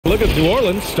Look at New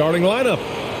Orleans' starting lineup.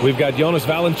 We've got Jonas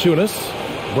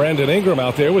Valanciunas, Brandon Ingram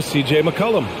out there with C.J.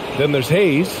 McCollum. Then there's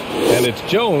Hayes, and it's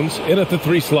Jones in at the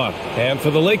 3 slot. And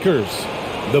for the Lakers,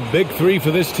 the big 3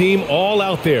 for this team all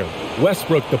out there.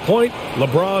 Westbrook the point,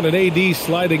 LeBron and A.D.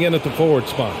 sliding in at the forward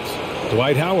spots.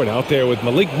 Dwight Howard out there with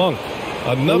Malik Monk.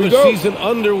 Another season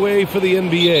underway for the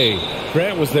NBA.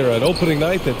 Grant, was there an opening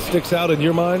night that sticks out in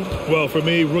your mind? Well, for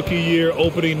me, rookie year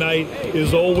opening night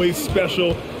is always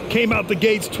special. Came out the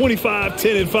gates 25,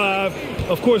 10, and 5.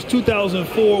 Of course,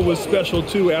 2004 was special,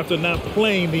 too, after not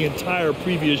playing the entire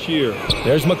previous year.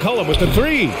 There's McCollum with the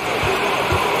 3.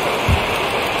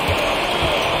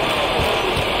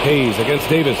 Hayes against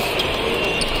Davis.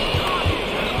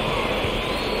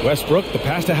 Westbrook, the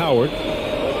pass to Howard.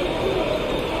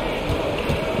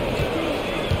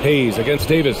 Hayes against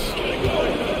Davis.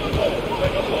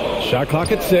 Shot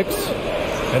clock at 6.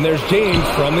 And there's James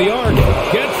from the arc.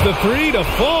 Gets the 3 to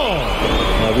fall.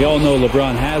 We all know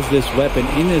LeBron has this weapon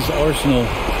in his arsenal.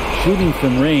 Shooting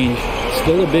from range,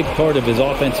 still a big part of his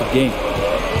offensive game.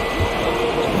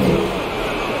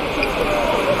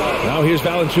 Now here's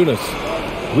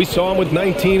Valanciunas. We saw him with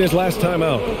 19 his last time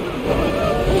out.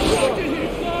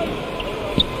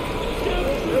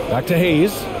 Back to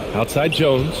Hayes. Outside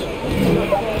Jones.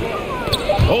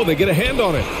 Oh, they get a hand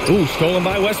on it. Ooh, stolen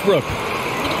by Westbrook.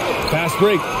 Fast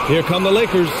break. Here come the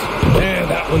Lakers. And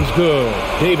that one's good.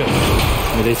 Davis.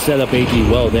 They set up AD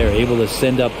well there. Able to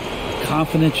send up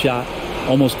confident shot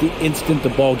almost the instant the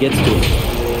ball gets to him.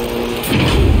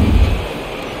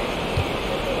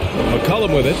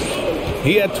 McCollum with it.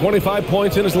 He had 25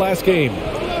 points in his last game.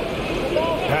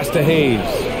 Pass to Hayes.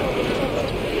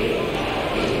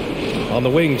 On the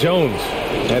wing, Jones.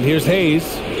 And here's Hayes.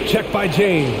 Checked by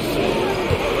James.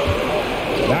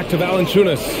 Back to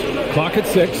Valanciunas. Clock at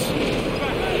 6.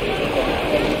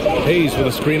 Hayes with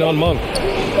a screen on Monk.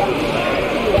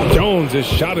 Jones'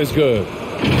 shot is good.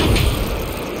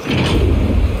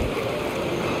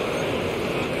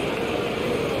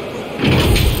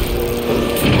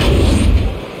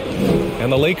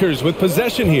 And the Lakers with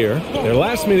possession here. Their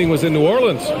last meeting was in New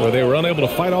Orleans, where they were unable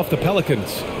to fight off the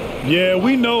Pelicans. Yeah,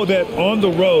 we know that on the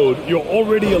road, you're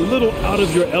already a little out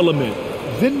of your element.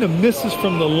 Then the misses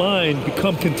from the line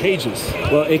become contagious.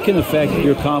 Well, it can affect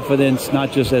your confidence,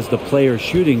 not just as the player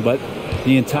shooting, but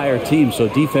the entire team. So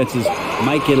defenses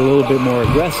might get a little bit more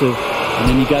aggressive, and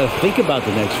then you got to think about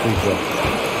the next free throw.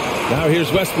 Now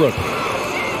here's Westbrook.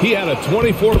 He had a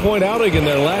 24-point outing in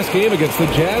their last game against the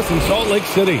Jazz in Salt Lake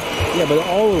City. Yeah, but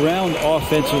all around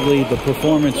offensively, the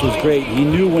performance was great. He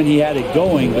knew when he had it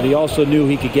going, but he also knew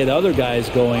he could get other guys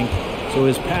going. So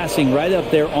his passing right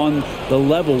up there on the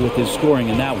level with his scoring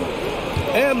in that one.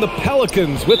 And the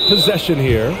Pelicans with possession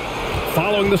here,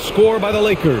 following the score by the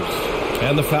Lakers.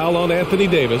 And the foul on Anthony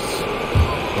Davis.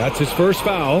 That's his first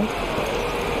foul.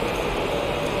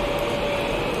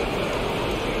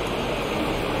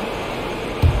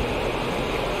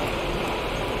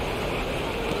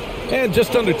 And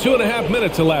just under 2.5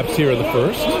 minutes elapsed here in the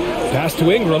first. Pass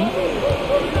to Ingram.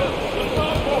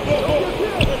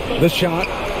 The shot.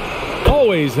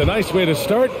 Always a nice way to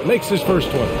start. Makes his first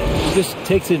one. He just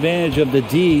takes advantage of the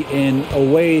D in a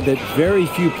way that very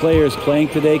few players playing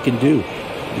today can do.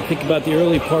 You think about the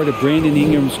early part of Brandon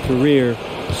Ingram's career.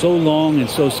 So long and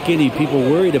so skinny, people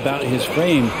worried about his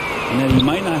frame and that he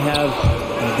might not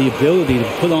have the ability to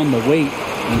put on the weight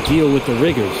and deal with the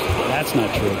rigors. That's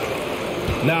not true.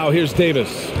 Now here's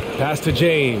Davis. Pass to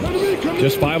James.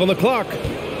 Just 5 on the clock.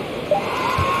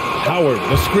 Howard,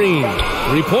 the screen.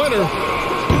 Three-pointer.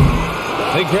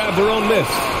 They grab their own miss.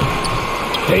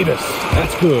 Davis,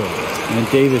 that's good.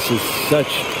 And Davis is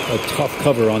such a tough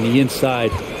cover on the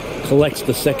inside. Collects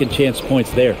the second chance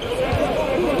points there.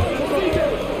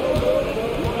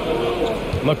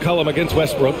 McCollum against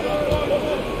Westbrook.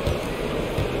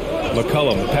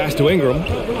 McCollum, pass to Ingram.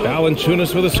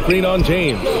 Valanciunas with a screen on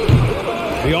James.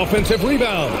 The offensive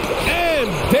rebound.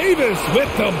 And Davis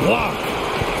with the block.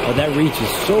 Oh, that reach is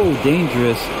so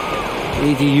dangerous.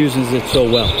 AD uses it so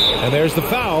well. And there's the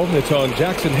foul. It's on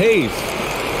Jackson Hayes.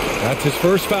 That's his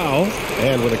first foul.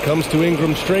 And when it comes to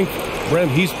Ingram's strength, Brent,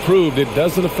 he's proved it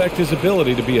doesn't affect his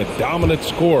ability to be a dominant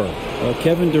scorer. Well,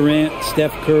 Kevin Durant,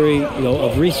 Steph Curry,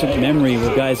 of recent memory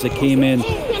were guys that came in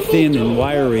thin and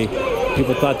wiry.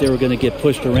 People thought they were going to get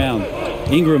pushed around.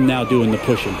 Ingram now doing the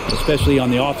pushing, especially on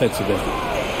the offensive end.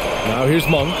 Now here's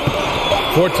Monk.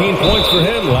 14 points for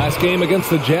him. Last game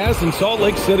against the Jazz in Salt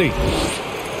Lake City.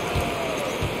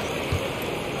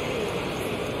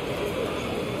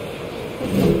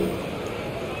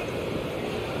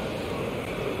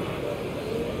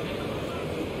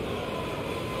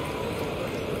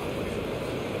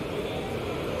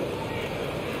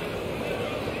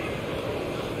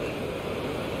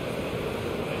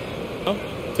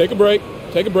 Take a break.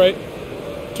 Take a break.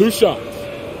 2 shots.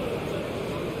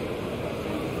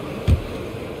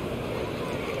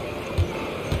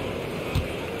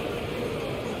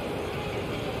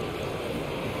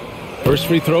 First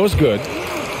free throw is good.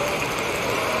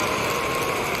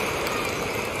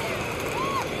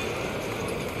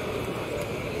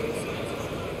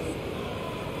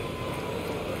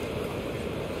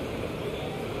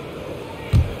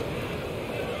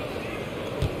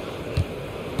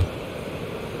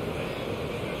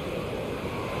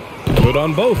 Good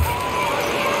on both.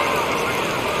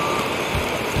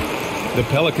 The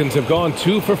Pelicans have gone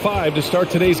 2 for 5 to start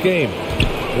today's game.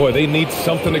 Boy, they need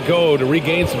something to go to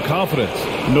regain some confidence.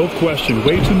 No question.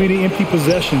 Way too many empty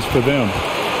possessions for them.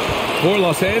 For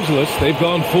Los Angeles, they've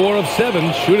gone 4 of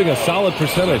 7, shooting a solid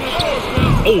percentage.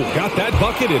 Oh, got that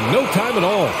bucket in no time at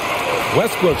all.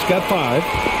 Westbrook's got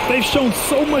 5. They've shown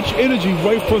so much energy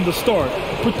right from the start,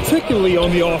 particularly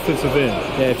on the offensive end.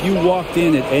 Yeah, if you walked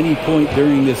in at any point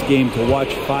during this game to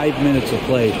watch 5 minutes of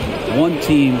play, one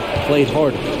team played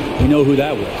harder. We know who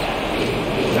that was.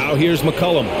 Now here's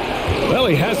McCollum. Well,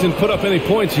 he hasn't put up any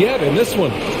points yet in this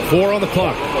one. 4 on the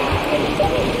clock.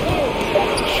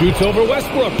 Shoots over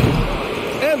Westbrook.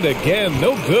 And again,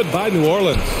 no good by New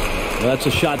Orleans. Well, that's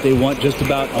a shot they want just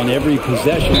about on every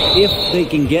possession if they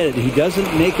can get it. He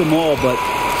doesn't make them all, but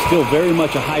still very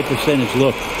much a high percentage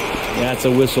look. That's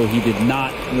a whistle. He did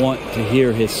not want to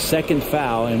hear his second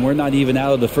foul, and we're not even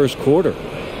out of the first quarter.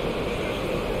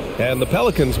 And the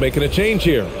Pelicans making a change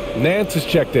here. Nance is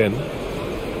checked in.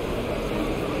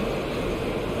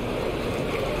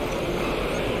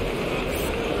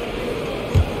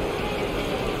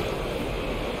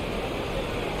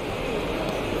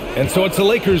 And so it's the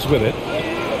Lakers with it.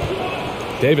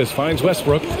 Davis finds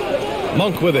Westbrook.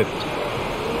 Monk with it.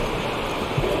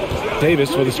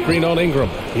 Davis with a screen on Ingram.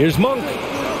 Here's Monk.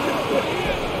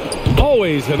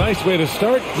 Always a nice way to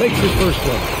start. Makes his first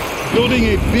one. Building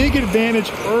a big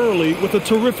advantage early with a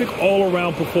terrific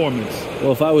all-around performance.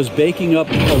 Well, if I was baking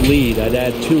up a lead, I'd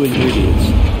add 2 ingredients.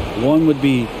 One would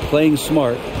be playing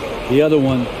smart. The other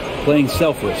one, playing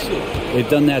selfless. They've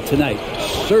done that tonight.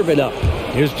 Serve it up.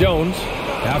 Here's Jones.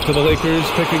 After the Lakers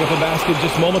picking up a basket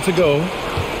just moments ago.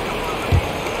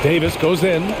 Davis goes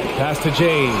in. Pass to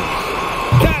James.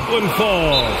 That one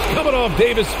falls. Coming off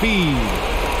Davis' feed.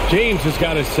 James has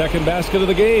got his second basket of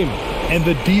the game. And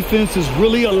the defense is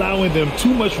really allowing them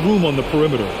too much room on the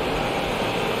perimeter.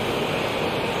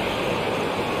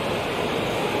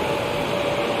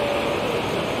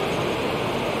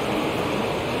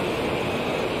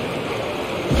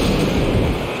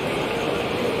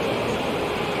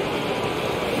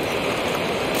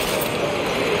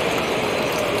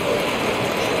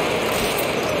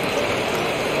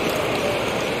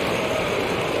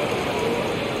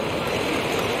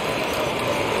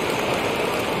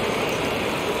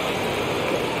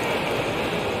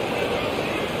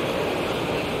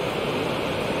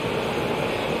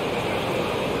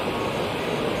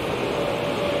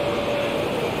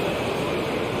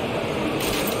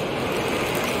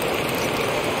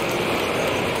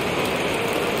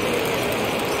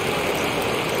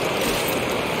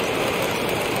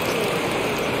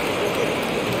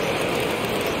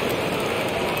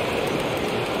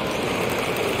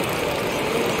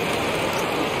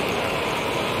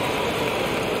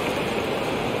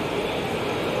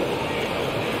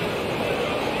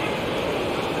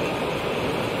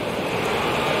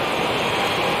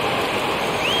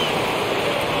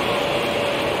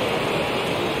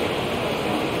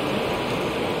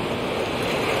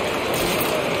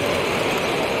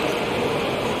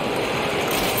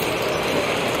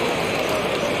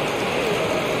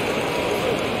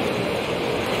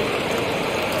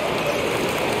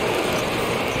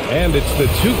 And it's the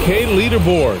 2K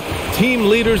leaderboard. Team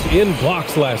leaders in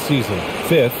blocks last season.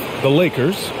 5th, the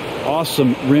Lakers.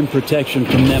 Awesome rim protection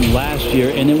from them last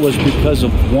year, and it was because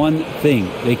of one thing.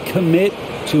 They commit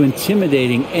to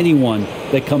intimidating anyone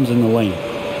that comes in the lane.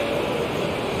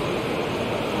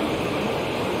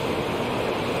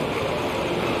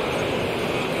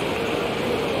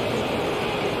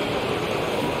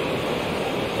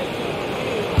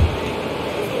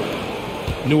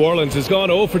 New Orleans has gone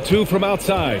 0 for 2 from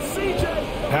outside.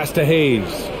 Pass to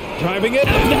Hayes. Driving it.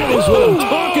 That is what I'm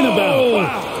talking about.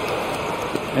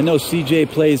 Wow. I know CJ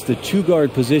plays the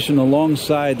 2-guard position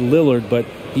alongside Lillard, but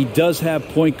he does have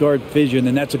point guard vision,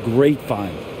 and that's a great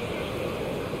find.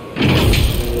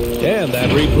 And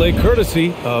that replay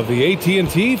courtesy of the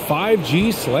AT&T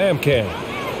 5G Slam Cam.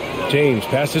 James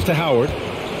passes to Howard.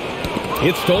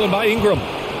 It's stolen by Ingram.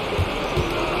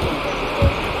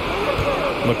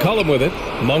 McCollum with it.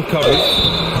 Monk covers.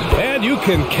 And you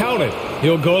can count it.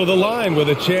 He'll go to the line with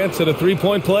a chance at a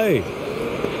three-point play.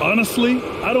 Honestly,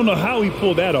 I don't know how he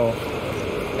pulled that off.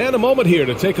 And a moment here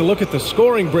to take a look at the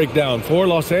scoring breakdown for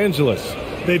Los Angeles.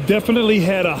 They definitely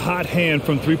had a hot hand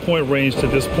from three-point range to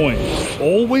this point.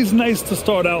 Always nice to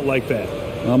start out like that.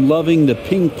 I'm loving the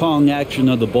ping-pong action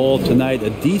of the ball tonight. A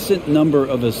decent number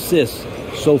of assists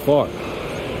so far.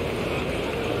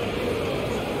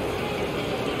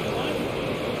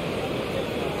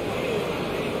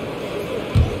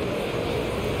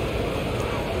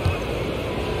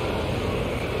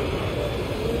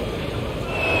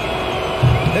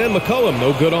 And McCollum,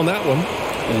 no good on that one.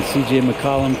 And C.J.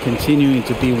 McCollum continuing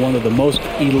to be one of the most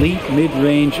elite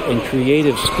mid-range and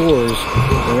creative scorers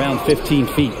around 15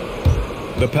 feet.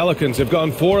 The Pelicans have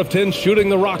gone 4 of 10 shooting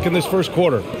the rock in this first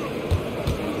quarter.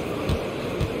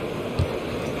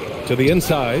 To the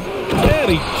inside.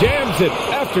 And he jams it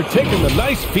after taking the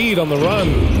nice feed on the run.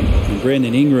 And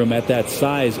Brandon Ingram at that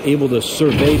size able to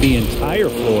survey the entire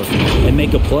floor and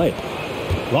make a play.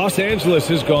 Los Angeles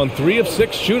has gone 3 of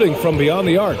 6 shooting from beyond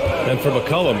the arc. And for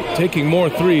McCollum, taking more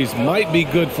threes might be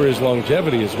good for his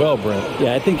longevity as well, Brent.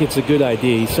 Yeah, I think it's a good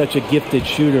idea. He's such a gifted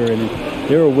shooter, and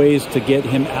there are ways to get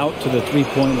him out to the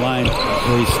three-point line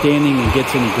where he's standing and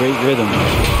gets in a great rhythm.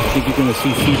 I think you're going to see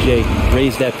CJ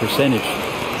raise that percentage.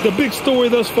 The big story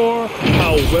thus far,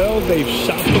 how well they've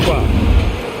shot the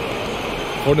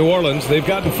rock. For New Orleans, they've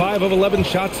gotten 5 of 11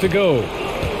 shots to go.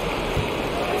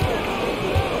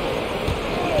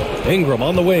 Ingram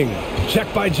on the wing.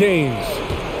 Check by James.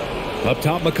 Up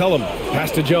top, McCollum. Pass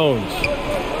to Jones.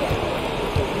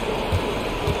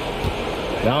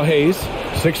 Now Hayes.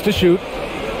 6 to shoot.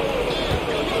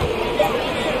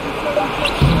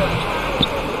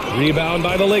 Rebound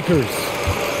by the Lakers.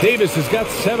 Davis has got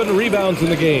 7 rebounds in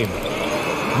the game.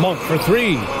 Monk for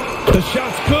 3. The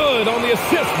shot's good on the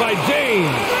assist by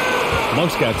James.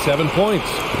 Monk's got 7 points.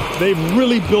 They've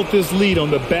really built this lead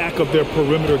on the back of their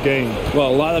perimeter game.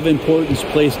 Well, a lot of importance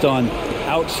placed on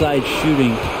outside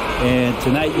shooting, and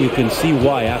tonight you can see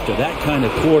why after that kind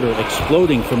of quarter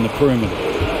exploding from the perimeter.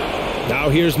 Now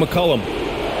here's McCollum.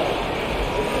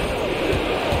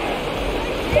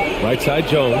 Right side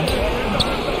Jones.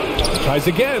 Tries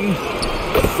again.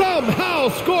 Somehow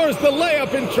scores the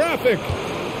layup in traffic.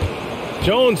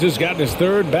 Jones has gotten his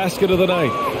 3rd basket of the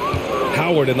night.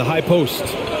 Howard in the high post.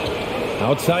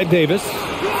 Outside Davis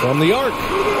from the arc.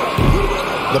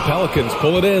 The Pelicans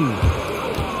pull it in.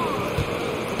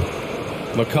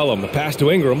 McCollum, the pass to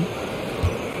Ingram.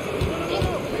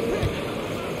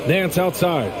 Nance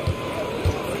outside.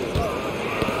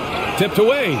 Tipped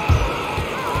away.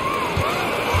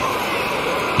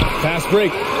 Fast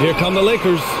break. Here come the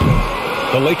Lakers.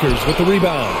 The Lakers with the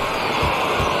rebound.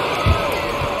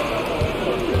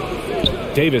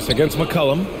 Davis against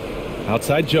McCollum.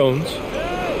 Outside Jones.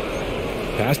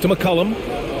 Pass to McCollum.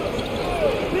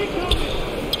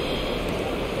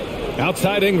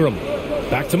 Outside Ingram.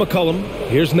 Back to McCollum.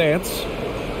 Here's Nance.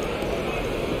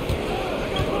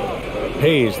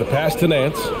 Hayes, the pass to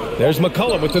Nance. There's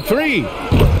McCollum with the 3.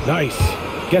 Nice.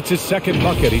 Gets his 2nd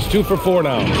bucket. He's 2 for 4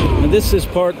 now. And this is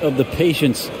part of the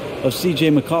patience of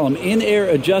C.J. McCollum. In-air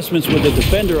adjustments with the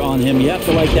defender on him. You have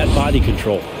to like that body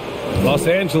control. Los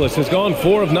Angeles has gone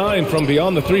 4 of 9 from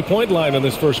beyond the three-point line in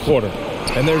this first quarter.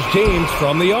 And there's James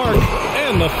from the arc.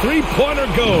 And the three-pointer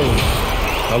goes.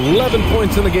 11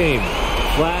 points in the game.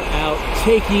 Flat out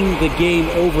taking the game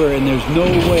over, and there's no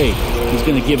way he's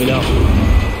going to give it up.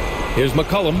 Here's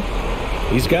McCollum.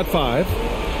 He's got 5.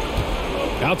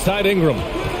 Outside Ingram.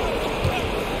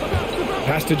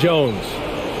 Pass to Jones.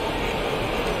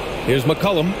 Here's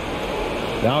McCollum.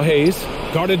 Now Hayes.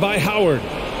 Guarded by Howard.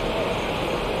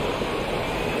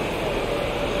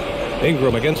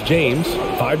 Ingram against James.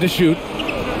 5 to shoot.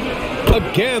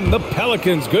 Again, the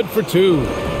Pelicans good for 2.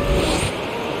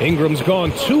 Ingram's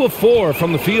gone 2 of 4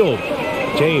 from the field.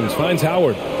 James finds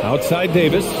Howard. Outside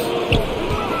Davis.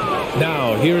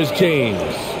 Now here is James.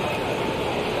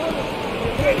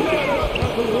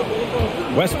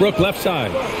 Westbrook left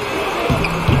side.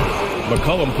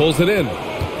 McCollum pulls it in.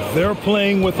 They're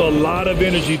playing with a lot of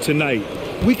energy tonight.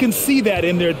 We can see that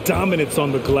in their dominance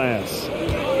on the glass.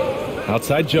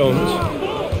 Outside Jones.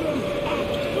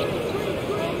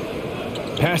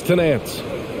 Pass to Nance.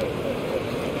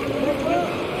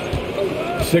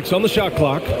 6 on the shot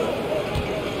clock.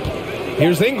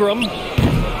 Here's Ingram.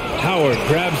 Howard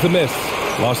grabs the miss.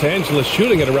 Los Angeles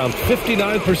shooting at around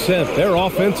 59%. Their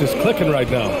offense is clicking right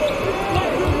now.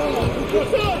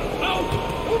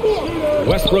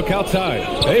 Westbrook outside.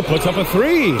 He puts up a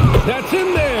 3. That's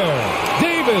in there.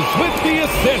 Davis with the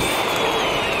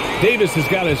assist. Davis has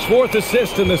got his 4th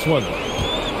assist in this one.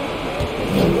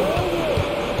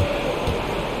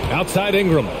 Outside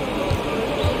Ingram.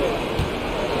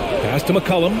 Pass to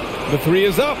McCollum. The three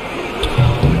is up.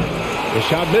 The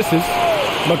shot misses.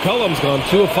 McCollum's gone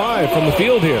 2 of 5 from the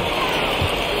field here.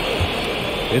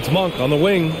 It's Monk on the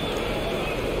wing.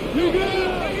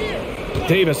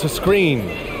 Davis a screen.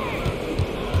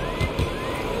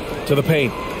 To the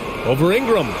paint. Over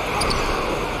Ingram.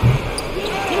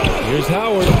 Here's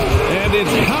Howard. And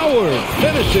it's Howard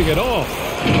finishing it off.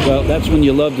 Well, that's when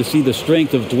you love to see the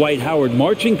strength of Dwight Howard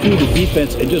marching through the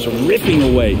defense and just ripping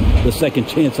away the second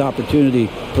chance opportunity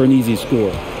for an easy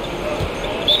score.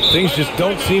 Things just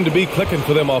don't seem to be clicking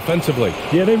for them offensively.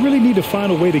 Yeah, they really need to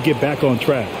find a way to get back on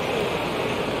track.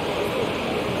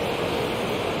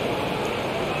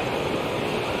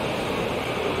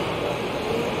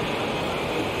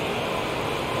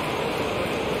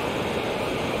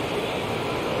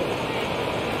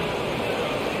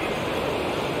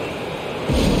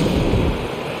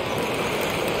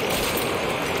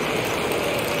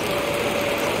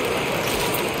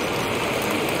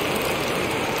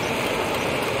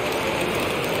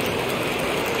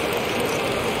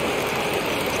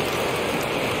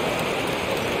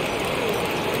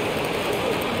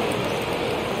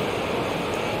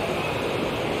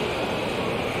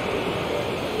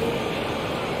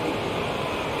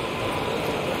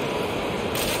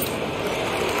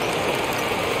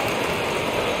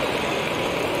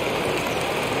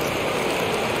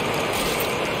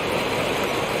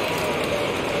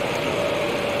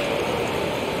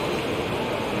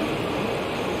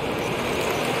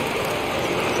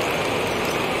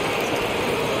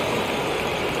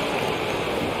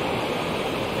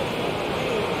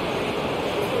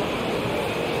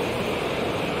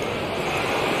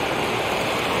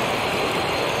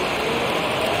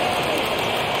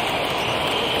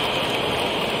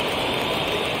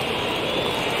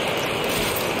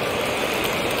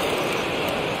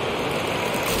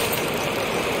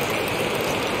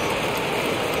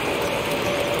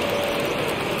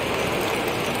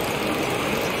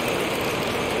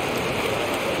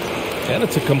 And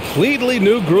it's a completely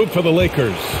new group for the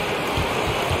Lakers.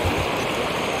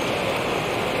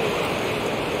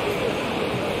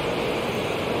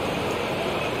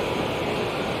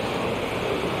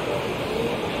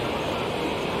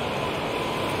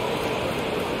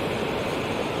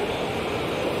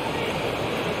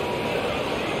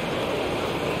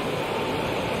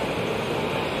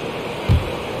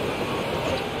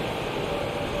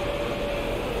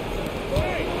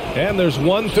 And there's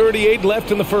 1:38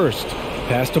 left in the first.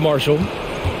 Pass to Marshall.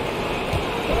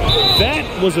 That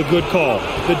was a good call.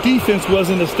 The defense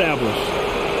wasn't established.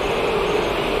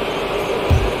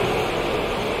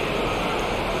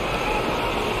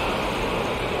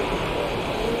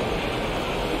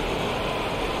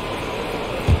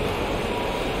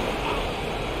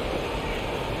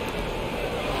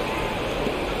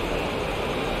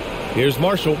 Here's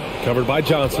Marshall, covered by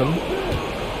Johnson.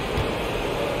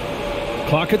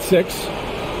 Clock at 6.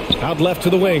 Out left to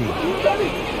the wing.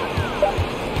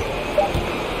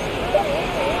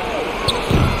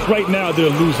 Right now they're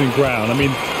losing ground. I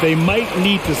mean, they might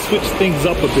need to switch things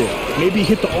up a bit. Maybe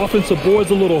hit the offensive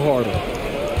boards a little harder.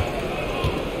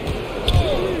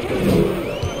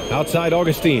 Outside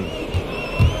Augustine.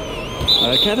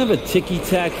 Kind of a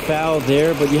ticky-tack foul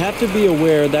there, but you have to be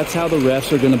aware that's how the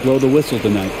refs are going to blow the whistle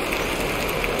tonight.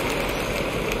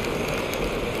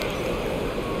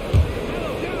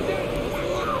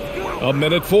 A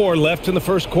minute 4 left in the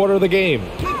first quarter of the game.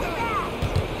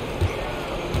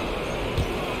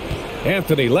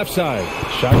 Anthony, left side.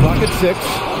 Shot clock at 6.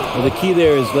 Well, the key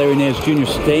there is Larry Nance Jr.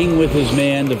 staying with his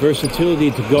man, the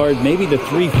versatility to guard maybe the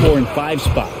 3, 4, and 5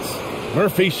 spots.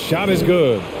 Murphy's shot is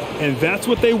good. And that's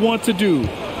what they want to do.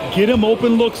 Get him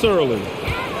open looks early.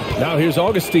 Now here's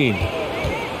Augustine.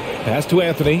 Pass to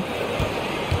Anthony.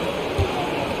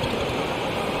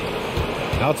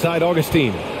 Outside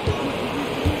Augustine.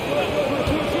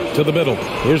 To the middle.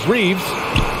 Here's Reeves.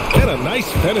 And a nice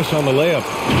finish on the layup.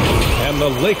 And the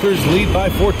Lakers lead by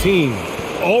 14.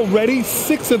 Already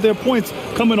 6 of their points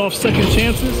coming off second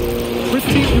chances.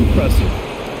 Pretty impressive.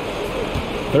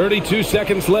 32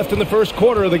 seconds left in the first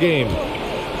quarter of the game.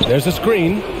 There's a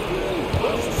screen.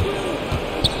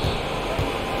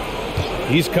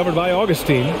 He's covered by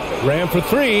Augustine. Ran for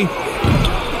 3.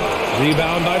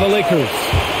 Rebound by the Lakers.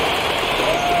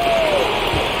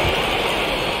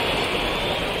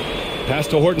 Pass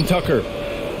to Horton Tucker.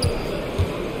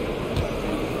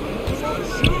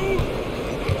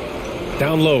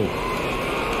 Down low.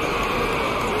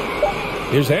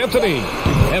 Here's Anthony.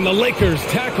 And the Lakers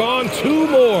tack on 2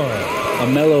 more. A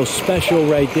mellow special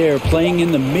right there, playing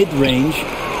in the mid-range.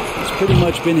 It's pretty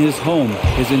much been his home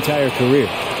his entire career.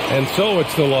 And so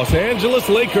it's the Los Angeles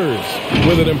Lakers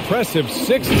with an impressive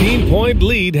 16-point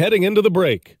lead heading into the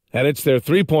break. And it's their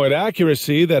three-point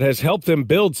accuracy that has helped them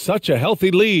build such a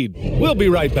healthy lead. We'll be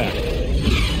right back.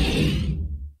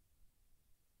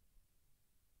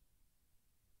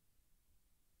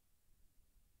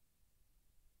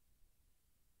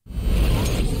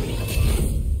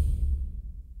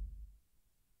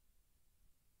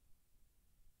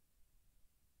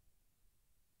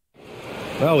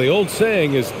 Well, the old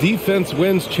saying is defense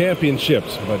wins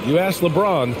championships, but you ask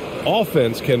LeBron,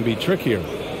 offense can be trickier.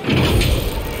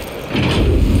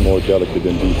 More delicate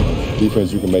than defense.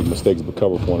 Defense, you can make mistakes but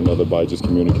cover for one another by just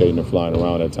communicating and flying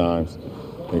around at times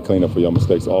and clean up for your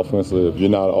mistakes. Offensively, if you're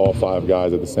not all five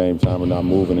guys at the same time and not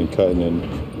moving and cutting,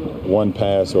 and one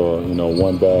pass or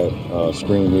one bad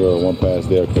screen here or one pass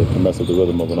there can mess up the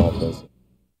rhythm of an offense.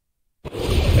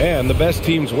 And the best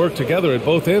teams work together at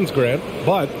both ends, Grant.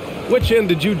 But which end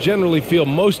did you generally feel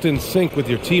most in sync with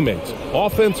your teammates,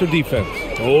 offense or defense?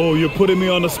 Oh, you're putting me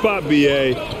on the spot,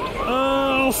 B.A.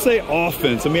 I'll say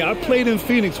offense. I mean, I played in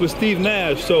Phoenix with Steve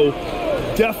Nash, so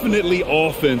definitely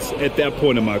offense at that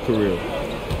point in my career.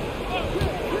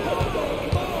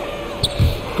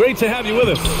 Great to have you with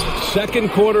us.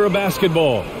 Second quarter of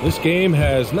basketball. This game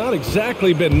has not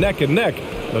exactly been neck and neck,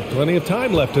 but plenty of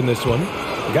time left in this one.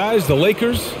 Guys, the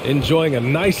Lakers enjoying a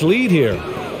nice lead here.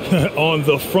 On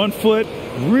the front foot,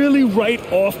 really right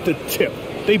off the tip.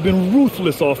 They've been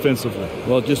ruthless offensively.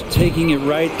 Well, just taking it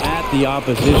right at the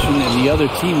opposition and the other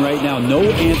team right now. No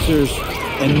answers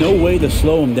and no way to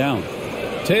slow them down.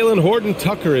 Talen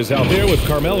Horton-Tucker is out there with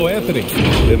Carmelo Anthony.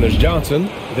 Then there's Johnson.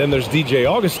 Then there's DJ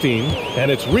Augustine. And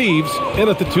it's Reeves in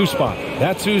at the 2 spot.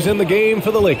 That's who's in the game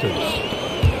for the Lakers.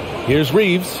 Here's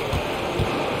Reeves.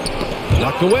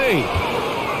 Knocked away.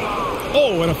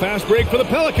 Oh, and a fast break for the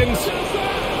Pelicans.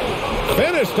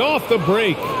 Finished off the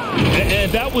break. And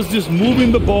that was just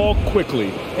moving the ball quickly.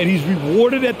 And he's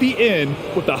rewarded at the end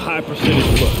with a high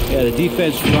percentage look. Yeah, the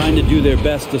defense trying to do their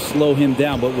best to slow him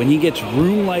down. But when he gets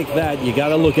room like that, you got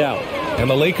to look out. And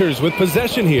the Lakers with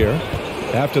possession here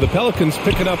after the Pelicans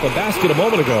picking up a basket a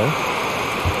moment ago.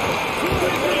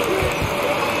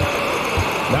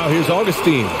 Now here's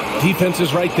Augustine. Defense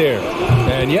is right there.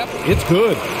 And yep, it's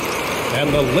good.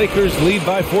 And the Lakers lead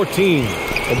by 14.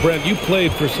 Well, Brent, you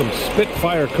played for some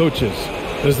Spitfire coaches.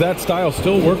 Does that style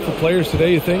still work for players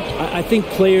today, you think? I think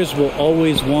players will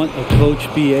always want a coach,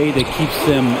 BA, that keeps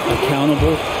them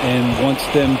accountable and wants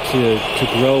them to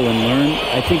grow and learn.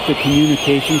 I think the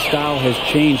communication style has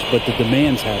changed, but the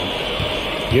demands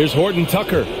haven't. Here's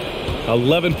Horton-Tucker.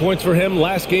 11 points for him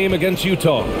last game against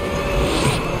Utah.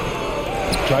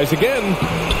 Tries again.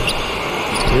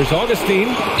 Here's Augustine.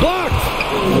 Blocked!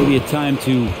 Maybe a time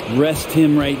to rest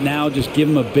him right now. Just give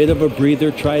him a bit of a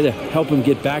breather. Try to help him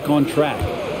get back on track.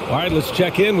 All right, let's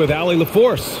check in with Allie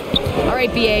LaForce. All right,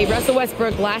 BA. Russell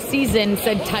Westbrook last season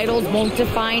said titles won't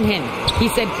define him. He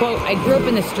said, quote, "I grew up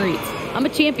in the streets. I'm a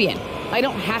champion. I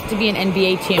don't have to be an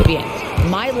NBA champion.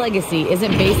 My legacy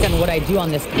isn't based on what I do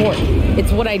on this court.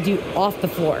 It's what I do off the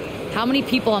floor. How many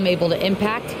people I'm able to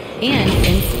impact and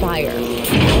inspire."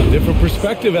 Different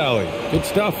perspective, Allie. Good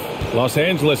stuff. Los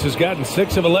Angeles has gotten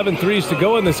 6 of 11 threes to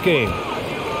go in this game.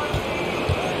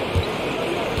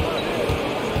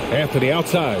 Anthony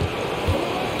outside.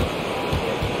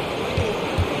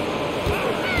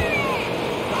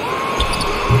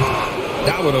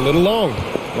 That one a little long.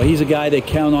 Well, he's a guy they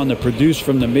count on to produce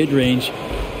from the mid-range.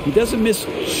 He doesn't miss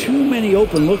too many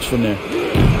open looks from there.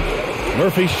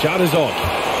 Murphy's shot is off.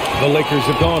 The Lakers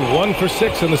have gone 1 for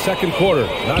 6 in the second quarter.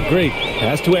 Not great.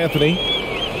 Pass to Anthony.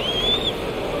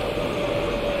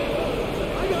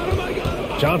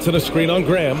 Johnson a screen on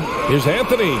Graham. Here's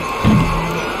Anthony.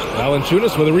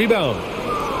 Valanciunas with a rebound.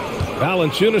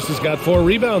 Valanciunas has got 4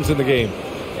 rebounds in the game.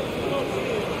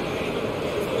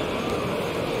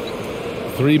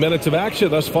 3 minutes of action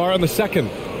thus far in the second.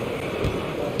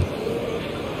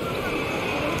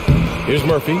 Here's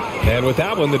Murphy. And with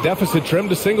that one, the deficit trimmed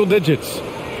to single digits.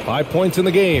 5 points in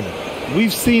the game.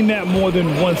 We've seen that more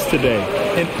than once today.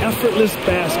 An effortless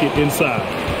basket inside.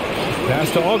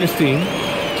 Pass to Augustine.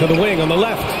 To the wing on the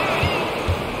left.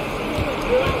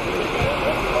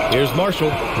 Here's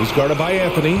Marshall. He's guarded by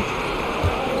Anthony.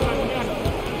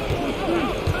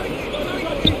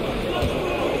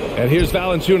 And here's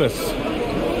Valanciunas.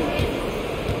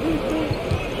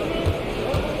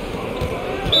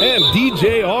 And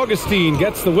DJ Augustine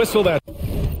gets the whistle that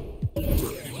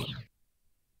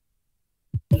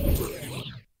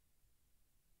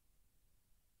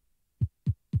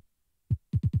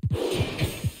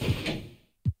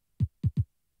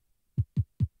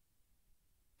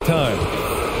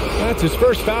It's his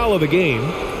first foul of the game.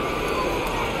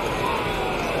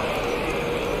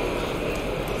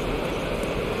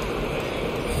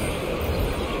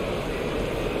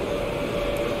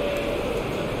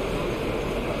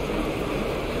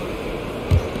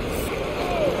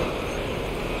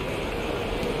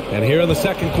 And here in the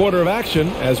second quarter of action,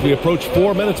 as we approach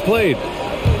 4 minutes played,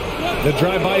 the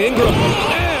drive by Ingram,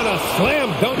 and a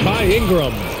slam dunk by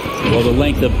Ingram. Well, the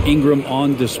length of Ingram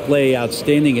on display,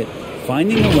 outstanding at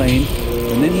finding the lane,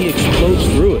 and then he explodes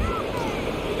through it.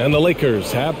 And the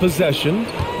Lakers have possession.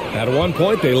 At one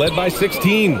point, they led by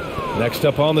 16. Next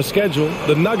up on the schedule,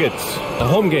 the Nuggets, a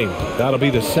home game. That'll be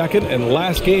the second and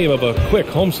last game of a quick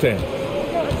homestand.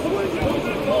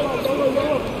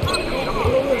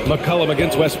 McCollum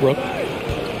against Westbrook.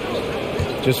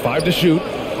 Just 5 to shoot.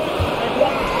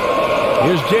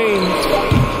 Here's James.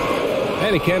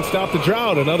 And he can't stop the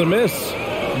drought. Another miss.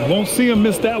 You won't see him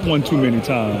miss that one too many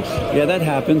times. Yeah, that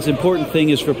happens. Important thing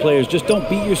is for players, just don't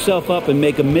beat yourself up and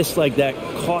make a miss like that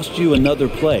cost you another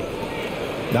play.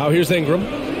 Now here's Ingram.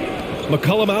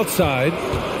 McCollum outside.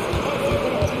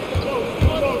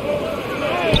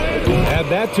 Add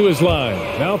that to his line.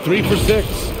 Now 3 for 6.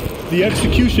 The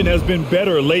execution has been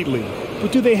better lately,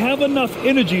 but do they have enough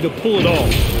energy to pull it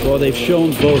off? Well, they've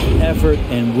shown both effort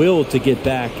and will to get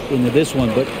back into this one,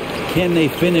 but can they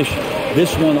finish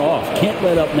this one off? Can't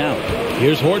let up now.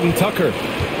 Here's Horton Tucker.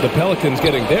 The Pelicans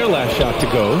getting their last shot to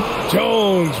go.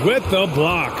 Jones with the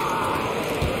block.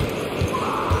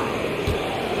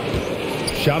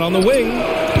 Shot on the wing.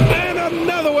 And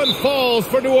another one falls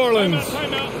for New Orleans.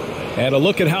 And a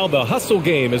look at how the hustle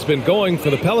game has been going for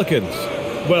the Pelicans.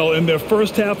 Well, in their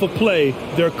first half of play,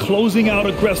 they're closing out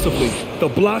aggressively. The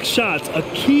block shots, a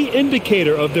key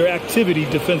indicator of their activity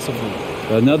defensively.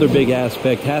 Another big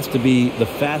aspect has to be the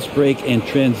fast break and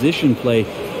transition play,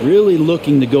 really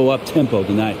looking to go up tempo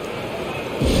tonight.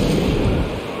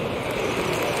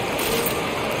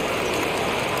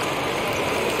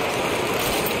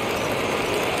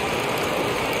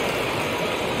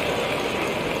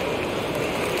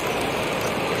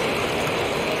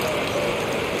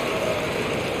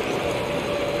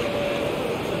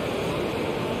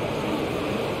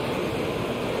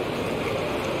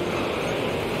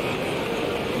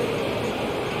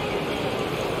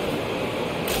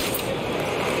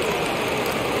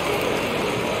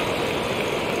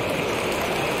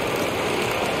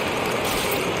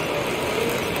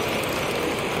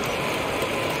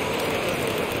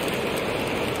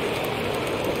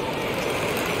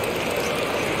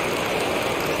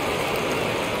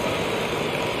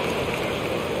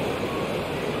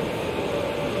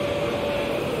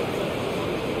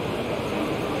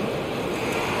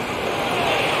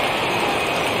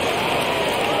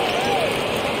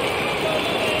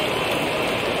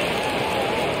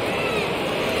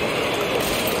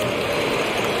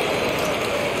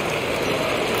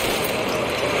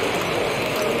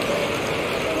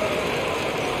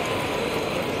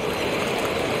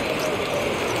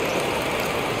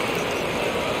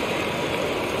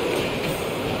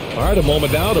 All right, a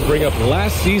moment now to bring up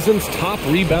last season's top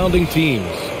rebounding teams.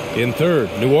 In third,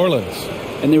 New Orleans.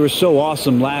 And they were so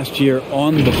awesome last year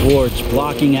on the boards,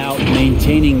 blocking out,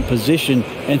 maintaining position,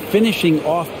 and finishing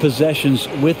off possessions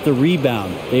with the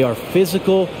rebound. They are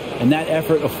physical, and that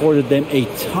effort afforded them a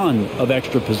ton of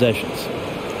extra possessions.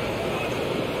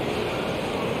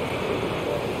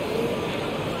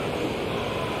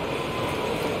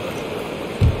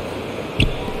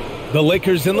 The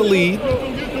Lakers in the lead.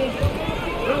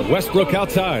 Westbrook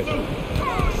outside.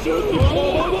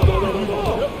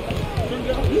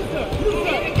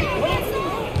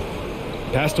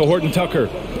 Pass to Horton Tucker.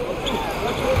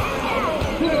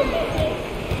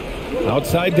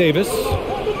 Outside Davis.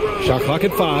 Shot clock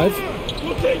at 5.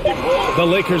 The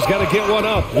Lakers got to get one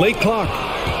up. Late clock.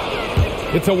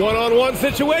 It's a one-on-one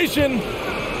situation.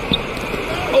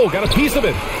 Oh, got a piece of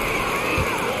it.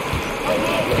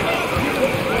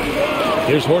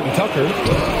 Here's Horton Tucker.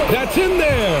 That's in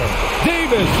there.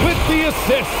 Davis with the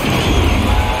assist.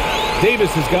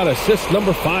 Davis has got assist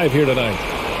number 5 here tonight.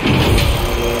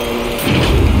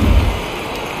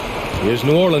 Here's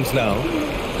New Orleans now.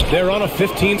 They're on a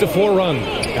 15-4 run.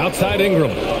 Outside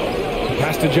Ingram.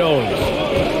 Pass to Jones.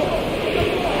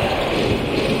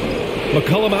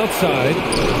 McCollum outside.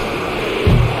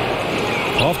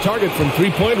 Off target from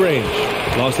three-point range.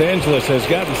 Los Angeles has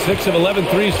gotten 6 of 11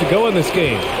 threes to go in this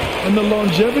game. And the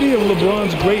longevity of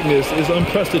LeBron's greatness is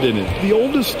unprecedented. The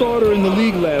oldest starter in the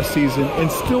league last season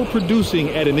and still producing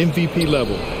at an MVP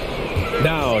level.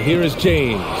 Now, here is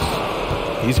James.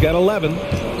 He's got 11.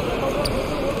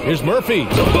 Here's Murphy.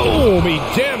 Boom! He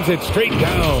jams it straight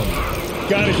down.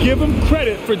 Got to give him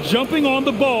credit for jumping on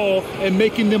the ball and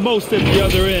making the most at the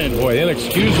other end. Boy,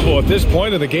 inexcusable at this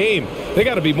point of the game. They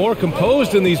got to be more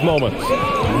composed in these moments.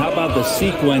 And how about the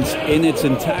sequence in its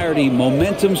entirety?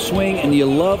 Momentum swing, and you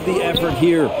love the effort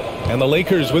here. And the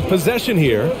Lakers with possession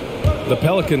here. The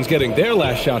Pelicans getting their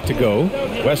last shot to go.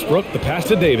 Westbrook, the pass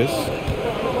to Davis.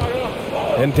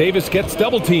 And Davis gets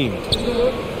double-teamed.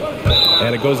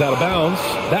 And it goes out of bounds.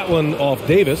 That one off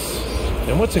Davis.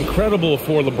 And what's incredible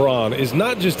for LeBron is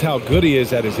not just how good he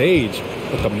is at his age,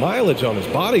 but the mileage on his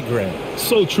body, Grant.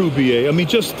 So true, B.A. I mean,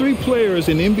 just 3 players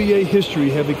in NBA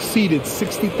history have exceeded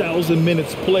 60,000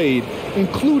 minutes played,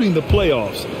 including the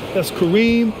playoffs. That's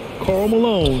Kareem, Karl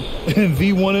Malone, and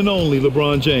the one and only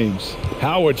LeBron James.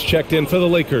 Howard's checked in for the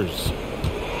Lakers.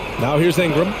 Now here's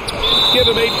Ingram. Give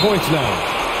him 8 points now.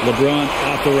 LeBron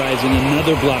authorizing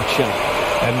another block shot.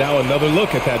 And now another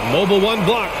look at that mobile one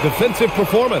block defensive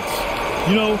performance.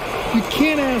 You know, you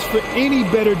can't ask for any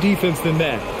better defense than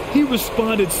that. He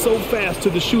responded so fast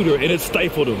to the shooter, and it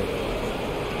stifled him.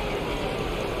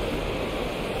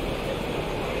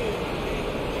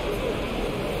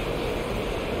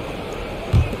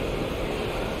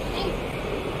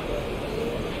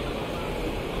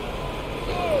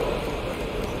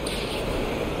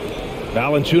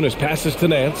 Valanciunas passes to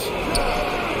Nance.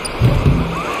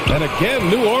 And again,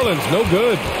 New Orleans, no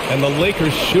good. And the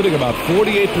Lakers shooting about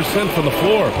 48% from the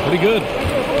floor. Pretty good.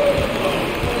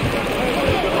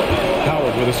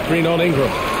 Howard with a screen on Ingram.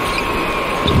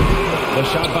 The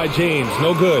shot by James,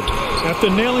 no good. After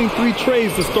nailing 3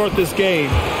 trays to start this game,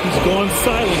 he's gone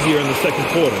silent here in the second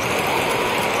quarter.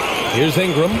 Here's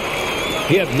Ingram.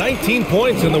 He had 19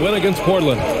 points in the win against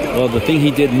Portland. Well, the thing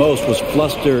he did most was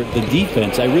fluster the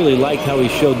defense. I really liked how he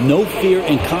showed no fear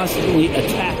and constantly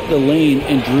attacked the lane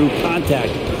and drew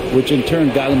contact, which in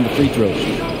turn got him the free throws.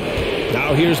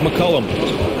 Now here's McCollum.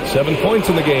 7 points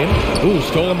in the game. Ooh,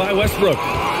 stolen by Westbrook.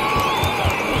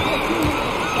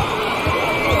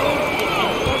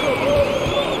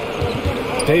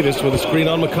 Davis with a screen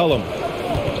on McCollum.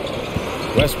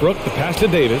 Westbrook, the pass to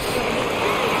Davis.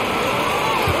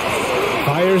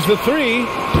 Fires the 3.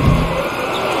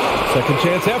 Second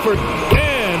chance effort.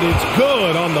 And it's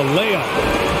good on the layup.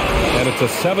 And it's a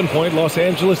 7-point Los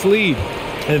Angeles lead.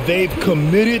 And they've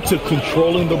committed to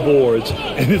controlling the boards,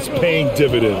 and it's paying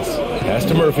dividends. Pass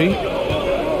to Murphy.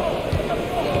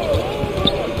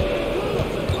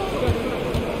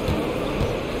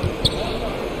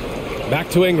 Back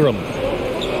to Ingram.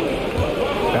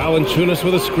 Valanciunas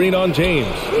with a screen on James.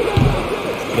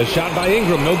 The shot by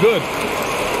Ingram, no good.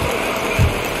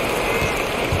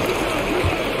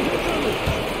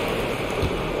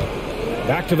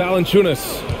 Back to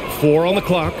Valanciunas. 4 on the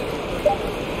clock.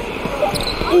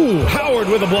 Ooh, Howard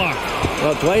with a block.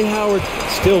 Well, Dwight Howard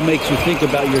still makes you think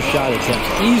about your shot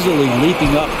attempts, easily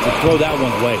leaping up to throw that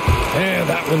one away. And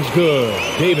that one's good.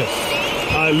 Davis.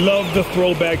 I love the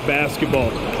throwback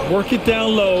basketball. Work it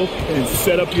down low and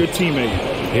set up your teammate.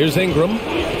 Here's Ingram.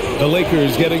 The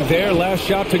Lakers getting their last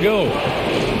shot to go.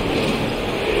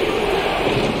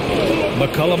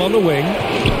 McCollum on the wing.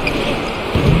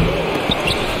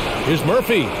 Here's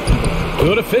Murphy.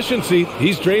 Good efficiency.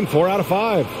 He's drained 4 out of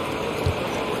 5.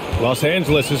 Los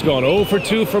Angeles has gone 0 for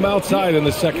 2 from outside in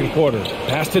the second quarter.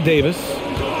 Pass to Davis.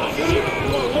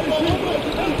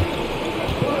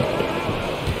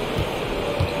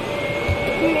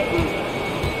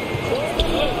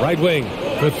 Right wing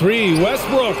for 3.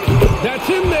 Westbrook. That's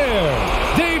in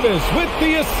there. Davis with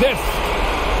the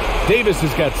assist. Davis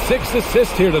has got 6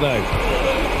 assists here tonight.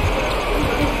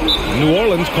 New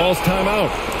Orleans calls timeout.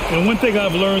 And one thing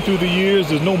I've learned through the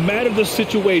years is no matter the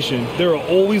situation, there are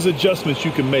always adjustments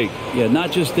you can make. Yeah,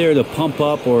 not just there to pump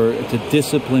up or to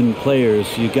discipline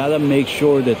players. You got to make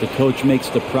sure that the coach makes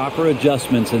the proper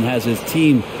adjustments and has his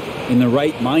team in the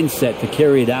right mindset to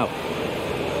carry it out.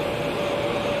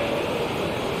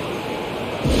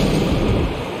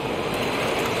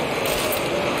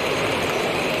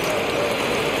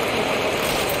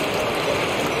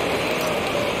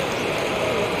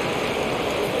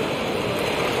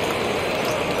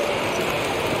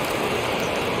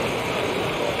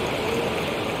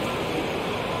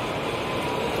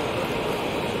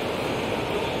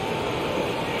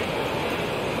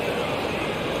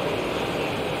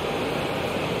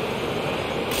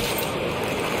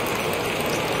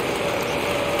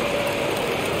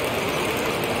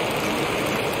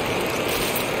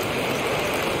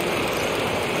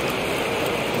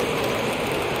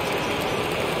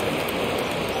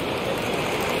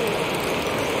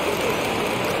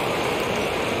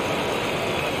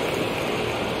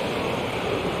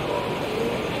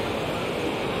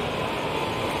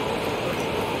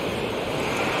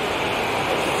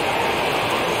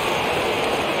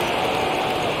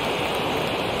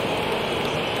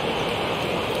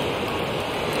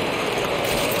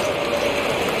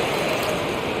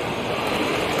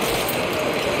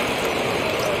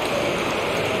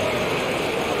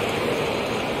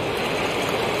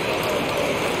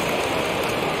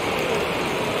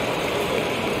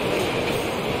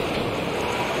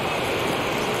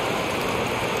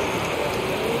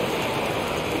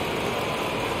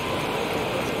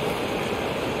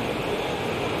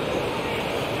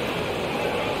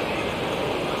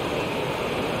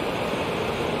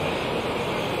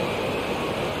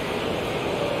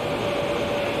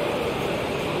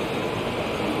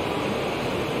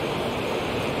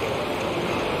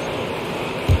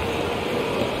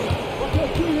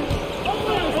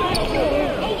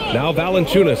 Now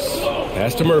Valanciunas.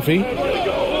 Pass to Murphy.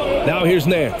 Now here's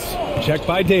Nance. Checked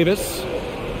by Davis.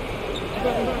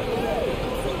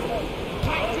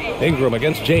 Ingram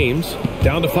against James.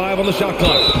 Down to 5 on the shot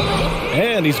clock.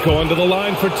 And he's going to the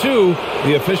line for 2.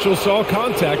 The official saw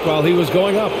contact while he was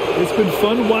going up. It's been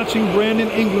fun watching Brandon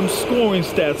Ingram's scoring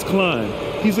stats climb.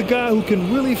 He's a guy who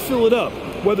can really fill it up,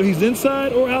 whether he's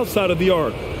inside or outside of the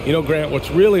arc. You know, Grant,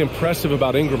 what's really impressive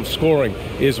about Ingram's scoring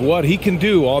is what he can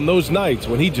do on those nights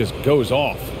when he just goes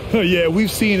off. Yeah,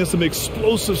 we've seen some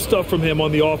explosive stuff from him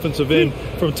on the offensive end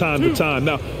from time to time.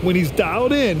 Now, when he's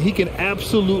dialed in, he can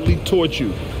absolutely torch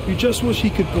you. You just wish he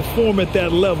could perform at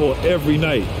that level every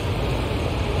night.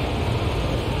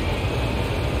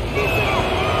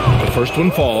 The first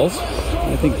one falls.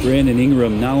 I think Brandon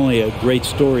Ingram, not only a great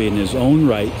story in his own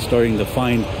right, starting to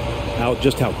find out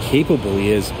just how capable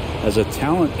he is as a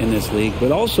talent in this league,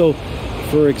 but also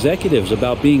for executives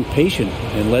about being patient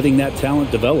and letting that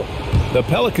talent develop. The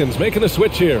Pelicans making a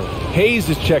switch here. Hayes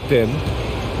is checked in.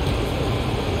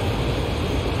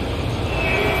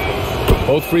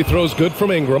 Both free throws good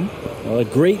from Ingram. Well, a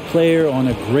great player on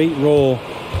a great role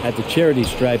at the charity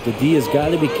stripe. The D has got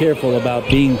to be careful about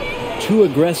being too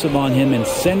aggressive on him and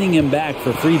sending him back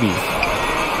for freebies.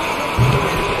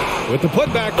 With the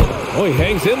putback. Oh, he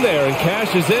hangs in there and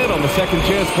cashes in on the second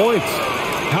chance points.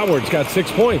 Howard's got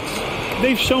 6 points.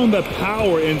 They've shown the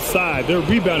power inside. Their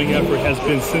rebounding effort has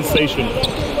been sensational.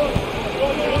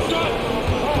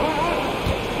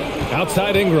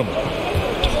 Outside Ingram.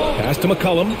 Pass to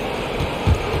McCollum.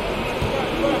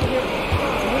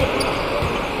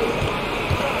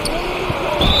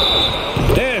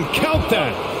 And count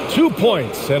that. 2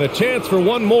 points and a chance for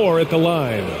one more at the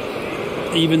line.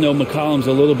 Even though McCollum's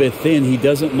a little bit thin, he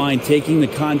doesn't mind taking the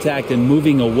contact and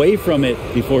moving away from it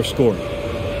before scoring.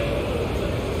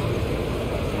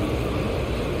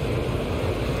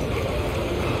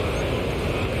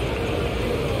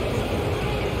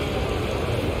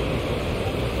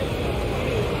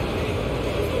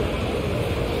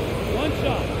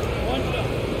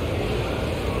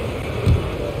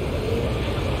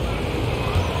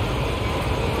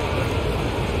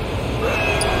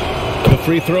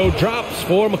 Free throw drops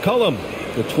for McCollum.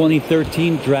 The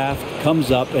 2013 draft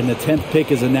comes up, and the 10th pick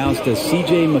is announced as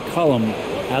C.J. McCollum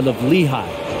out of Lehigh.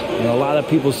 And a lot of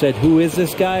people said, who is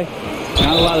this guy?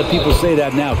 Not a lot of people say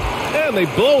that now. And they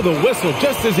blow the whistle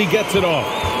just as he gets it off.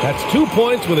 That's 2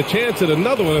 points with a chance at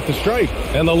another one at the stripe.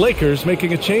 And the Lakers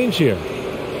making a change here.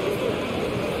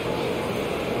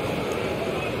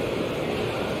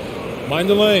 Mind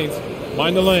the lanes.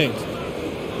 Mind the lanes.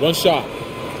 One shot.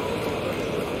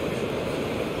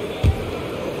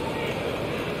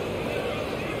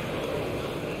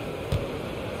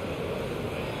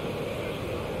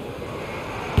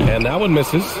 And that one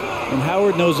misses. And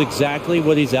Howard knows exactly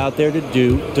what he's out there to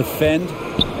do. Defend,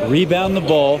 rebound the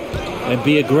ball, and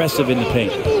be aggressive in the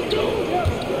paint.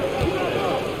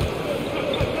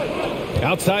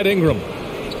 Outside Ingram.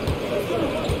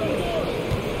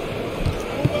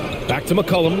 Back to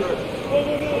McCollum.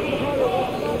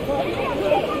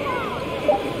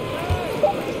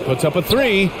 Puts up a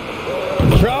 3.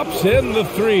 Drops in the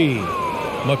 3.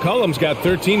 McCollum's got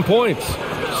 13 points.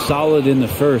 Solid in the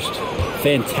first.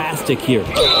 Fantastic here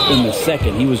in the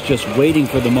second. He was just waiting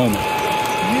for the moment.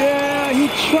 Yeah, he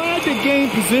tried to gain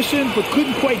position but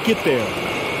couldn't quite get there.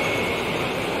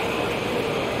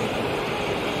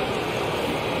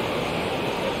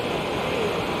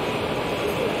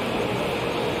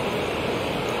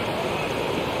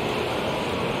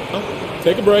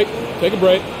 Take a break. Take a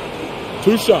break.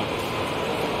 2 shots.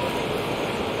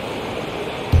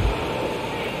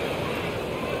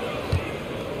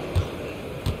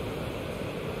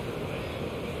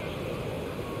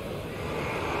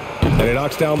 And he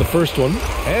knocks down the first one.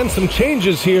 And some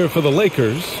changes here for the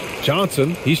Lakers.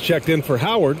 Johnson, he's checked in for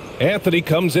Howard. Anthony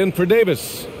comes in for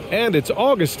Davis. And it's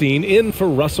Augustine in for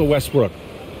Russell Westbrook.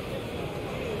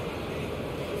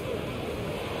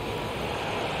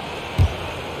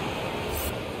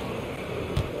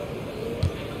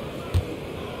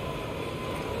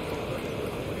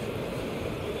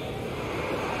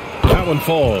 That one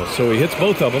falls, so he hits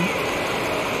both of them.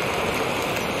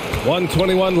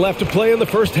 1:21 left to play in the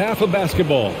first half of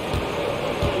basketball.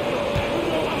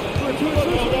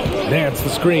 Nance the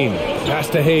screen. Pass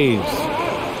to Hayes.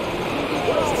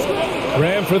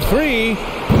 Graham for 3.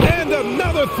 And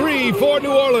another 3 for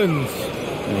New Orleans.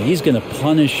 He's going to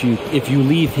punish you if you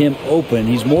leave him open.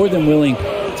 He's more than willing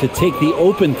to take the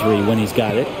open 3 when he's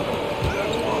got it.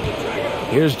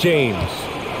 Here's James.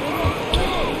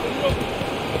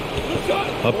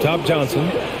 Up top, Johnson.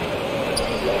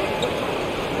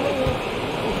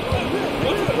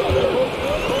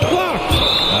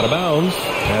 bounds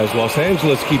as Los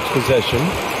Angeles keeps possession.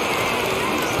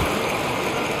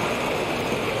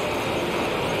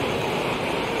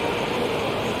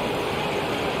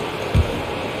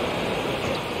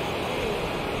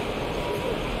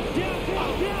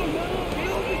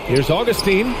 Here's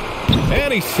Augustine,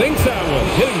 and he sinks that one,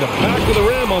 hitting the back of the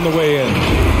rim on the way in.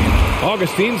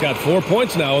 Augustine's got 4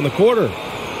 points now in the quarter.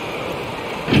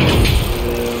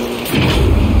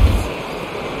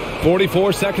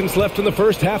 44 seconds left in the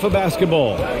first half of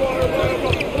basketball.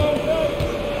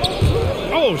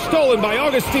 Oh, stolen by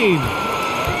Augustine.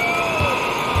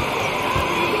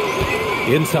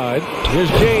 Inside, here's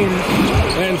James,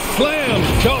 and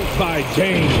slam dunk by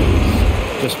James.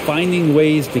 Just finding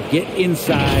ways to get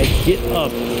inside, get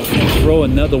up, and throw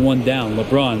another one down.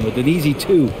 LeBron with an easy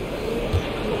 2.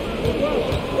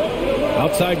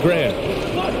 Outside Grant.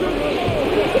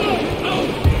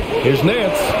 Here's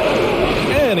Nance.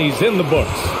 And he's in the books.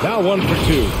 Now 1 for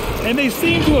 2. And they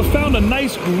seem to have found a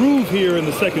nice groove here in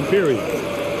the second period.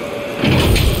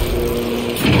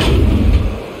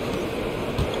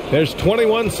 There's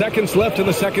 21 seconds left in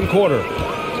the second quarter.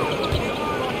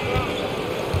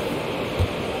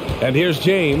 And here's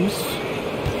James.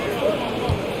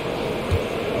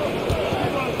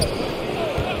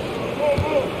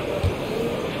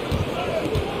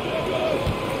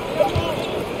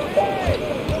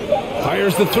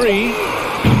 Fires the 3.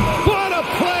 What a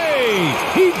play!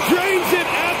 He drains it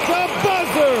at the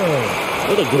buzzer!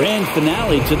 What a grand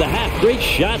finale to the half. Great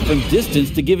shot from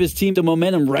distance to give his team the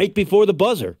momentum right before the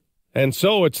buzzer. And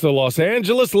so it's the Los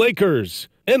Angeles Lakers,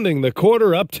 ending the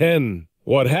quarter up 10.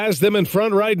 What has them in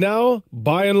front right now?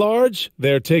 By and large,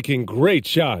 they're taking great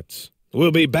shots.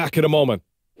 We'll be back in a moment.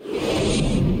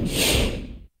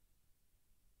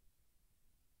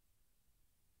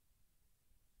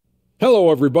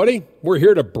 Hello, everybody. We're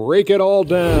here to break it all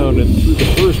down, and through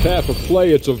the first half of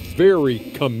play, it's a very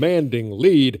commanding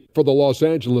lead for the Los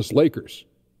Angeles Lakers.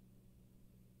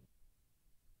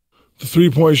 The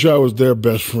three-point shot was their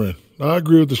best friend. I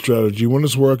agree with the strategy. When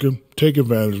it's working, take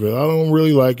advantage of it. I don't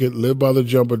really like it. Live by the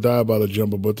jumper, die by the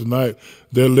jumper. But tonight,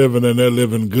 they're living, and they're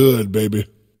living good, baby.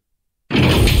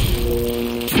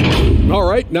 All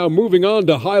right, now moving on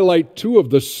to highlight 2 of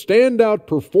the standout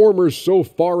performers so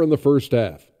far in the first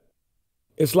half.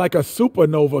 It's like a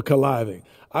supernova colliding.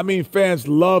 I mean, fans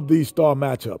love these star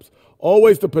matchups.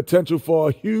 Always the potential for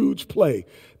a huge play.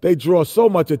 They draw so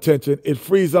much attention, it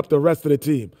frees up the rest of the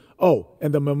team. Oh,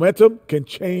 and the momentum can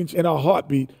change in a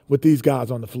heartbeat with these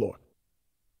guys on the floor.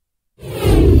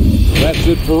 That's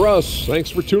it for us.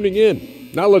 Thanks for tuning in.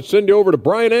 Now let's send you over to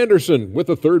Brian Anderson with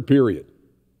the third period.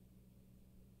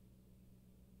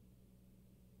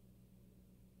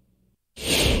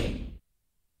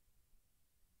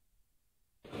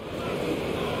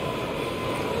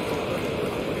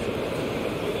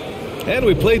 And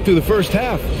we played through the first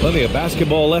half. Plenty of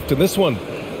basketball left in this one.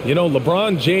 You know,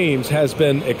 LeBron James has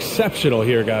been exceptional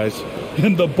here, guys.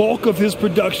 And the bulk of his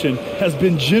production has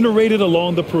been generated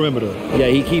along the perimeter. Yeah,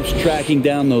 he keeps tracking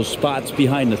down those spots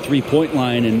behind the three-point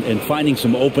line and finding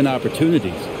some open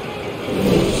opportunities.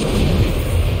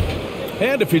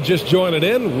 And if you just join it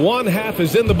in, one half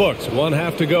is in the books. One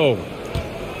half to go.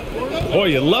 Boy,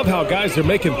 you love how guys are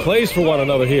making plays for one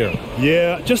another here.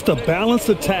 Yeah, just a balanced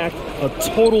attack, a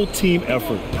total team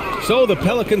effort. So the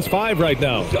Pelicans 5 right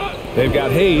now. They've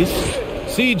got Hayes.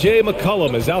 CJ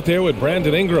McCollum is out there with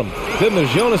Brandon Ingram. Then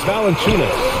there's Jonas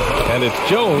Valanciunas. And it's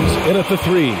Jones in at the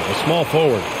 3, a small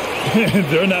forward.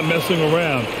 They're not messing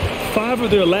around. 5 of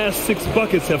their last 6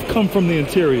 buckets have come from the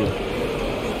interior.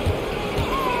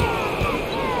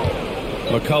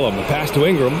 McCollum, the pass to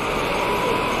Ingram.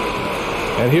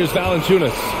 And here's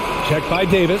Valanciunas. Checked by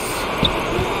Davis.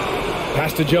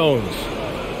 Pass to Jones.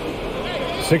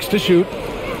 6 to shoot.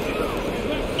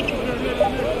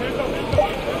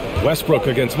 Westbrook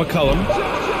against McCollum.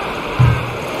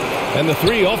 And the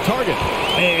 3 off target.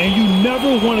 And you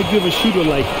never want to give a shooter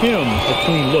like him a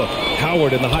clean look.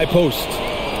 Howard in the high post.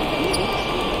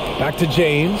 Back to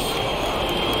James.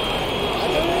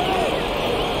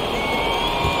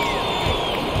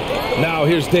 Now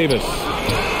here's Davis.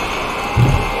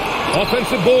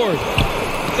 Offensive board.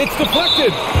 It's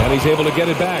deflected. And he's able to get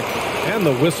it back. And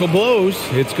the whistle blows.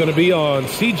 It's going to be on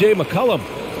C.J. McCollum.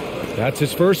 That's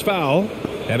his first foul.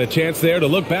 And a chance there to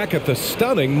look back at the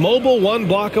stunning mobile 1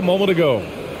 block a moment ago.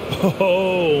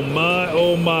 Oh,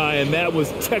 my. And that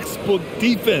was textbook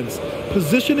defense.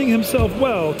 Positioning himself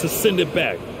well to send it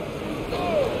back.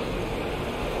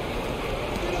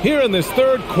 Here in this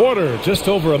third quarter, just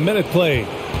over a minute played.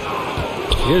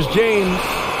 Here's James.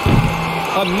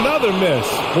 Another miss.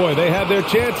 Boy, they had their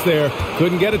chance there.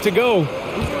 Couldn't get it to go.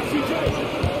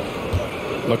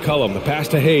 McCollum, the pass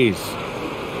to Hayes.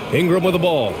 Ingram with the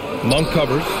ball. Monk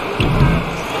covers.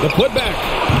 The putback.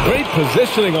 Great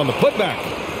positioning on the putback.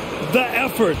 The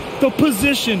effort, the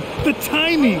position, the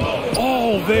timing,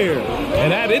 all there.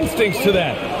 And add instincts to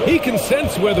that. He can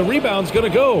sense where the rebound's going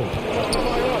to go.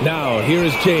 Now, here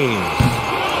is James.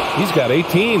 He's got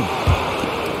 18.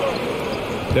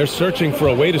 They're searching for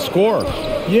a way to score.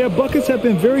 Yeah, buckets have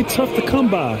been very tough to come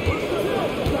by.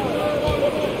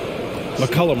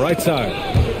 McCollum, right side.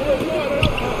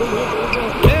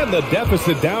 And the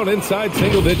deficit down inside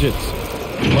single digits.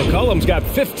 McCollum's got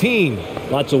 15.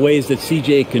 Lots of ways that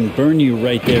CJ can burn you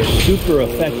right there. Super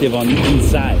effective on the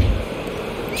inside.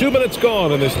 2 minutes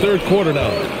gone in this third quarter now.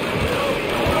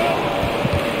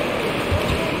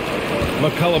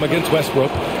 McCollum against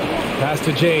Westbrook. Pass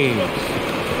to James.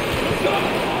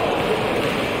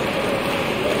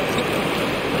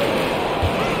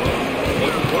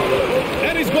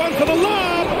 And he's going for the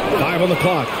lob. 5 on the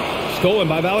clock. Stolen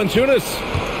by Valanciunas.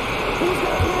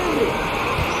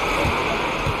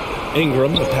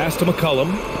 Ingram, the pass to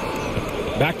McCollum.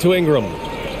 Back to Ingram.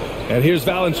 And here's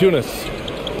Valanciunas.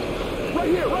 Right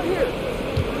here.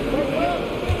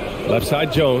 Left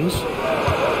side, Jones.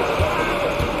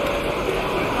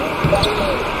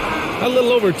 A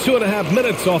little over 2.5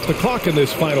 minutes off the clock in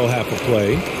this final half of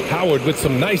play. Howard with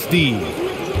some nice D.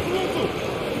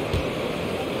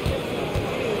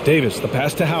 Davis, the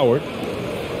pass to Howard.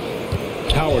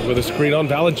 Howard with a screen on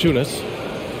Valanciunas.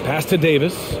 Pass to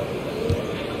Davis.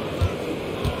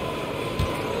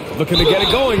 Looking to get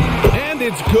it going, and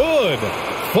it's good.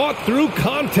 Fought through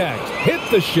contact, hit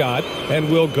the shot,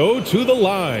 and will go to the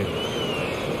line.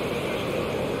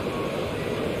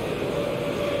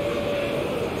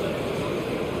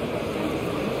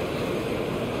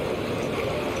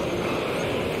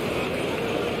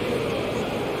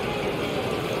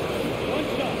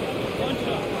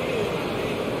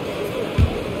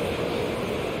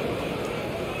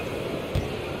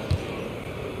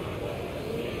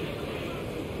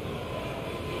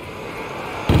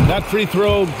 That free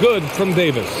throw good from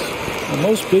Davis. Well,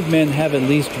 most big men have at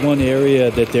least one area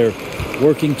that they're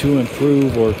working to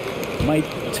improve or might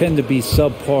tend to be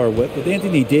subpar. With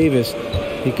Anthony Davis,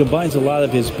 he combines a lot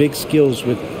of his big skills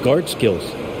with guard skills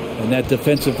and that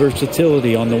defensive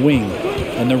versatility on the wing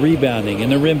and the rebounding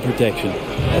and the rim protection.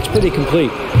 That's pretty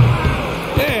complete.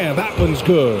 Yeah, that one's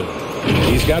good.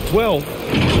 He's got 12.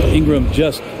 Ingram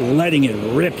just letting it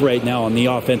rip right now on the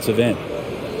offensive end.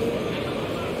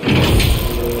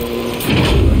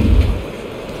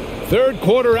 Third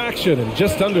quarter action, and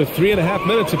just under 3.5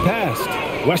 minutes have passed.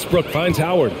 Westbrook finds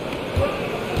Howard.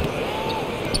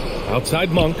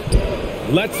 Outside Monk.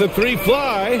 Lets the three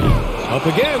fly. Up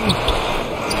again.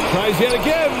 Tries yet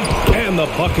again. And the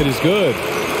bucket is good.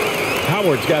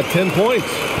 Howard's got 10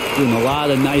 points. Doing a lot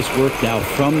of nice work now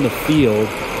from the field.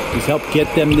 He's helped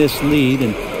get them this lead,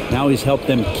 and now he's helped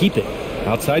them keep it.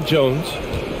 Outside Jones.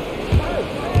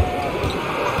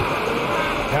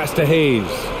 Pass to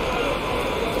Hayes.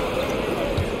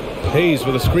 Hayes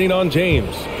with a screen on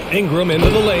James. Ingram into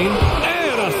the lane.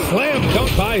 And a slam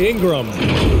dunk by Ingram.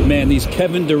 Man, these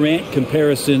Kevin Durant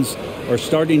comparisons are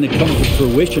starting to come to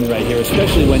fruition right here,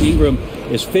 especially when Ingram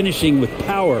is finishing with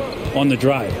power on the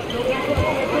drive.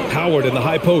 Howard in the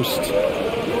high post.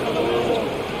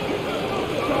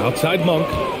 Outside Monk.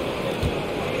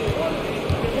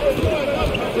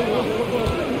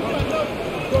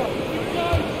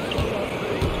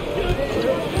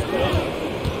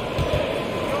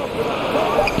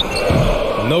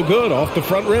 No good off the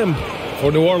front rim. For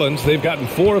New Orleans, they've gotten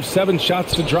 4 of 7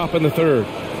 shots to drop in the third.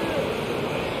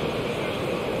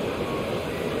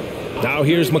 Now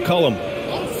here's McCollum.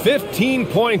 15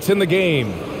 points in the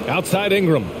game. Outside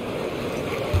Ingram.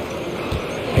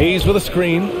 Hayes with a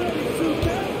screen.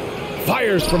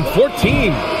 Fires from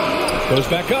 14. Goes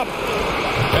back up.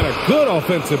 And a good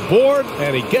offensive board,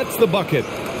 and he gets the bucket.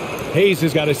 Hayes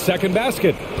has got his second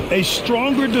basket. A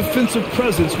stronger defensive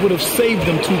presence would have saved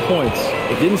them 2 points.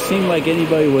 It didn't seem like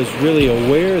anybody was really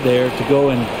aware there to go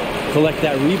and collect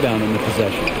that rebound in the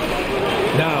possession.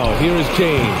 Now, here is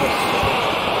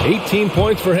James. 18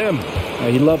 points for him.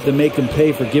 He loved to make them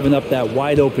pay for giving up that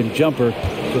wide-open jumper,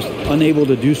 just unable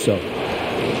to do so.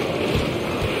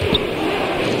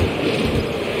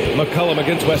 McCollum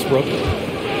against Westbrook.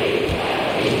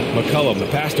 McCollum, the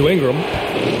pass to Ingram.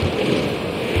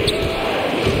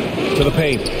 To the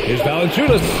paint. Here's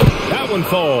Valanciunas. That one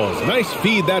falls. Nice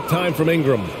feed that time from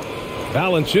Ingram.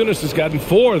 Valanciunas has gotten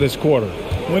 4 this quarter.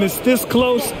 When it's this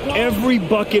close, every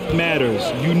bucket matters.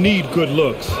 You need good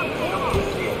looks.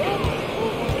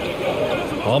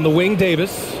 On the wing,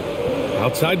 Davis.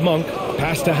 Outside Monk.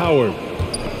 Pass to Howard.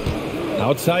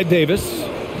 Outside Davis.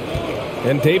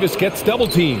 And Davis gets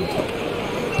double-teamed.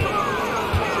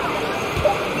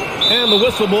 And the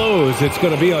whistle blows. It's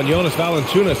going to be on Jonas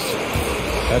Valanciunas.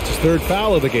 That's his third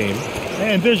foul of the game.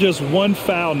 And there's just one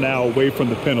foul now away from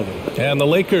the penalty. And the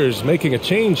Lakers making a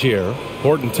change here.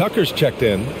 Horton Tucker's checked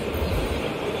in.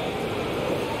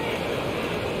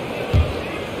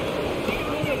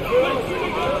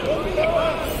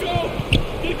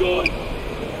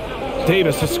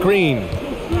 Davis, a screen.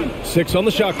 6 on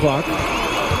the shot clock.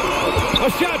 A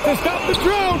shot to stop the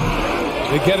drought.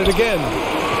 They get it again.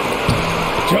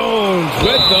 Jones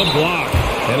with the block.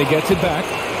 And he gets it back.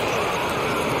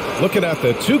 Looking at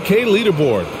the 2K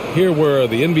leaderboard. Here were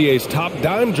the NBA's top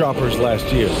dime droppers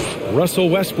last year. Russell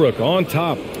Westbrook on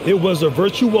top. It was a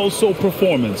virtuoso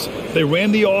performance. They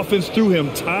ran the offense through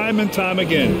him time and time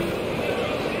again.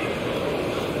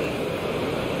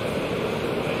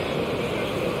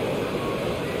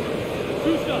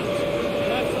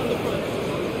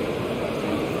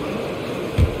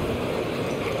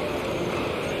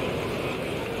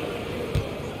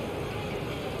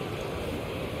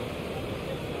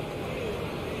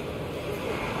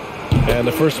 And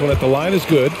the first one at the line is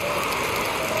good.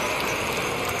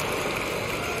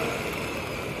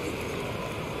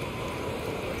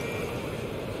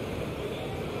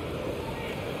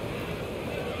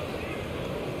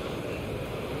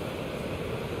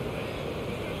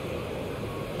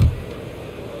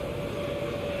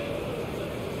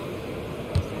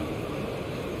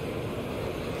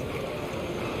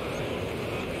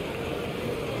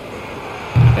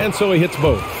 And so he hits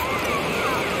both.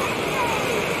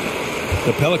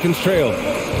 The Pelicans trail.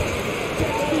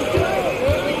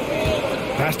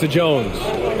 Pass to Jones.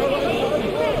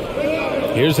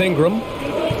 Here's Ingram.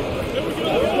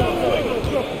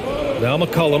 Now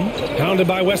McCollum, pounded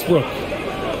by Westbrook.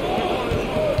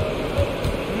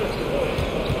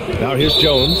 Now here's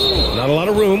Jones. Not a lot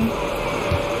of room.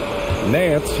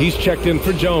 Nance, he's checked in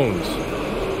for Jones.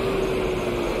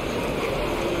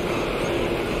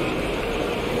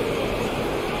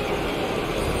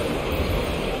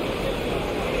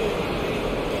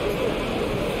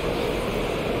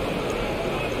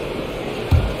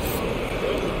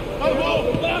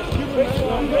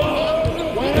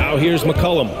 Now here's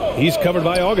McCollum. He's covered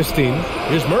by Augustine.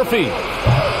 Here's Murphy.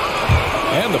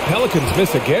 And the Pelicans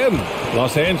miss again.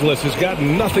 Los Angeles has got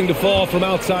nothing to fall from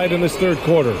outside in this third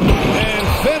quarter. And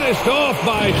finished off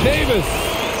by Davis.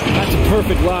 That's a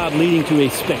perfect lob leading to a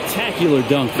spectacular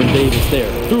dunk from Davis there.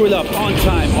 Threw it up on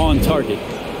time, on target.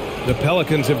 The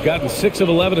Pelicans have gotten 6 of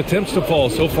 11 attempts to fall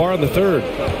so far in the third.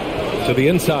 To the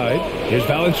inside. Here's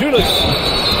Valanciunas.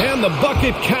 And the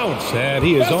bucket counts. And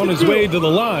he is on his way to the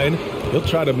line. He'll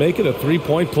try to make it a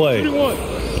three-point play.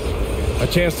 A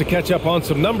chance to catch up on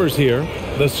some numbers here.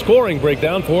 The scoring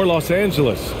breakdown for Los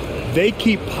Angeles. They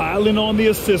keep piling on the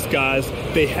assist, guys.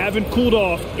 They haven't cooled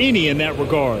off any in that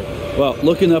regard. Well,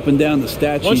 looking up and down the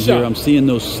stat sheet here, I'm seeing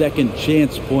those second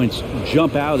chance points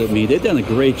jump out at me. They've done a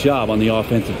great job on the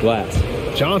offensive glass.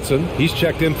 Johnson, he's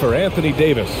checked in for Anthony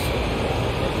Davis.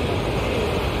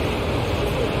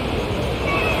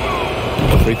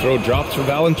 The free throw drops for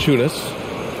Valanciunas.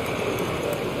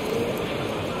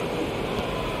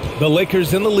 The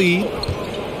Lakers in the lead.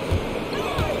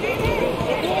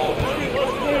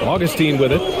 Augustine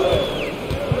with it.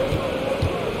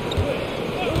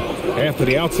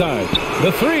 Anthony outside.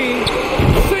 The three.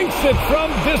 Sinks it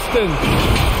from distance.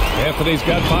 Anthony's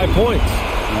got 5 points.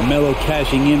 Now Melo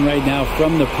cashing in right now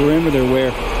from the perimeter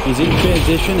where he's in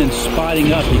transition and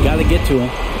spotting up. You got to get to him.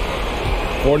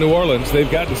 For New Orleans, they've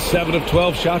gotten 7 of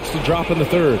 12 shots to drop in the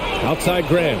third. Outside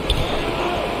Graham.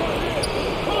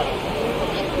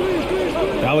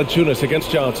 Valanciunas against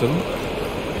Johnson.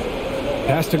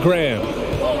 Pass to Graham.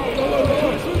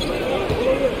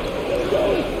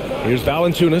 Here's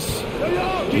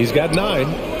Valanciunas. He's got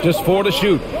 9. Just 4 to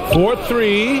shoot.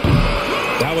 4-3.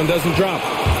 That one doesn't drop.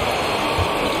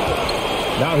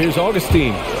 Now here's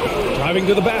Augustine. Driving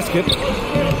to the basket.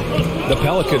 The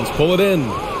Pelicans pull it in.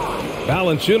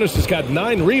 Valanciunas has got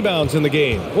 9 rebounds in the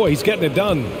game. Boy, he's getting it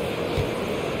done.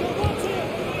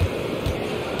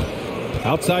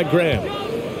 Outside Graham.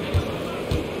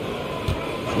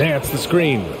 Nance the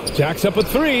screen. Jacks up a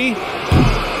 3.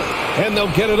 And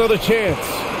they'll get another chance.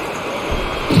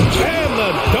 And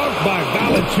the dunk by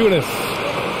Valanciunas.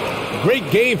 Great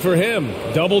game for him.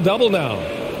 Double-double now.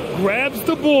 Grabs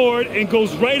the board and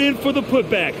goes right in for the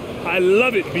putback. I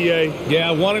love it, B.A.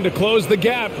 Yeah, wanting to close the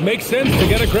gap. Makes sense to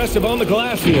get aggressive on the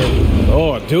glass here.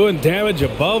 Oh, doing damage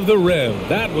above the rim.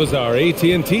 That was our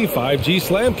AT&T 5G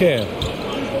slam cam.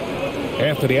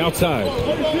 Anthony outside.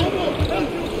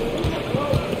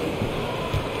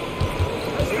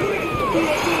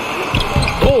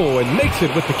 Oh, and makes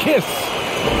it with the kiss.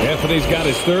 Anthony's got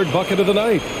his third bucket of the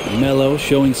night. Melo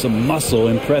showing some muscle.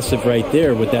 Impressive right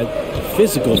there with that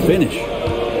physical finish.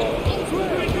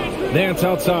 Nance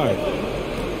outside.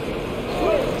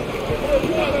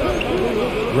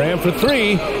 Graham for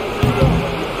three.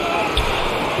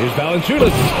 Here's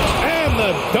Valanciunas. And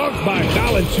the dunk by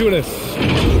Valanciunas.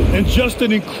 And just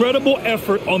an incredible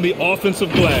effort on the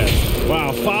offensive glass.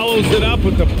 Wow, follows it up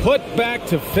with the putback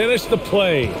to finish the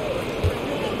play.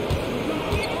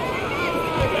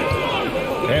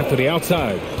 Anthony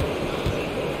outside.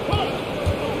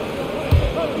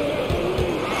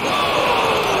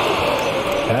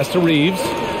 Pass to Reeves.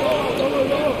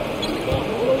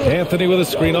 Anthony with a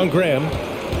screen on Graham.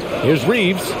 Here's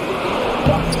Reeves.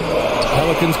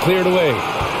 Pelicans cleared away.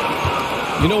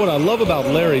 You know what I love about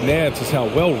Larry Nance is how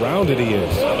well-rounded he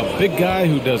is. A big guy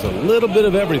who does a little bit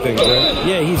of everything, Greg.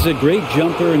 Yeah, he's a great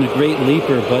jumper and a great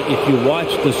leaper, but if you watch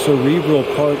the cerebral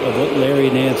part of what Larry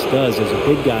Nance does as a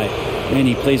big guy, man,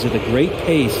 he plays at a great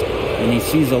pace, and he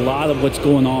sees a lot of what's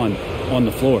going on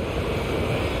the floor.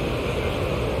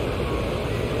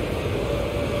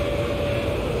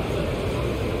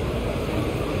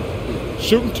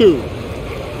 Shooting two.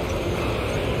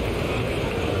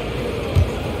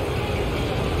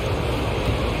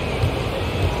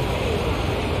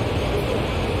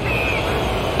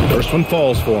 First one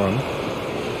falls for him.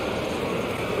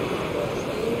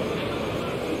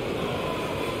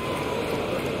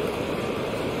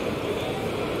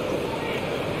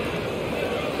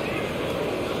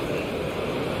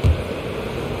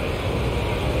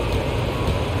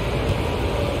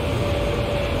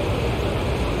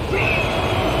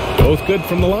 Both good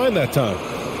from the line that time.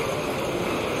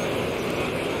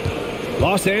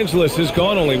 Los Angeles has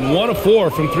gone only 1 of 4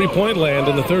 from three-point land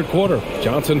in the third quarter.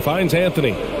 Johnson finds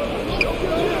Anthony.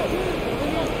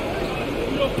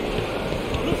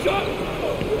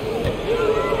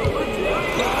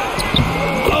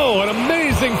 Oh, an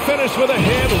amazing finish with a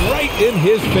hand right in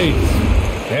his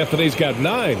face. Anthony's got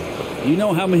 9. You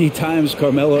know how many times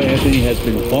Carmelo Anthony has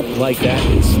been bumped like that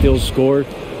and still scored?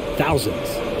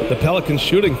 Thousands. The Pelicans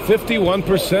shooting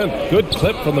 51%. Good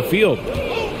clip from the field.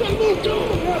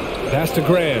 Pass to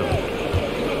Graham.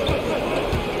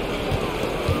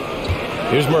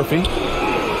 Here's Murphy.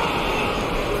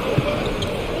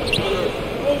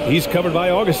 He's covered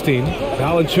by Augustine.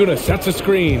 Valanciunas sets a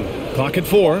screen. Clock at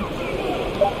 4.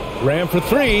 Graham for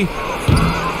 3.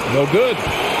 No good.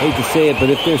 Hate to say it, but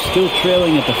if they're still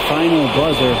trailing at the final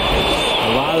buzzer,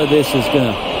 a lot of this is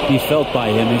going to be felt by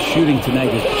him. His shooting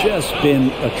tonight has just been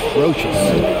atrocious.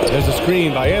 There's a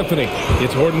screen by Anthony.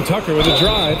 It's Horton Tucker with a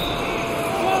drive.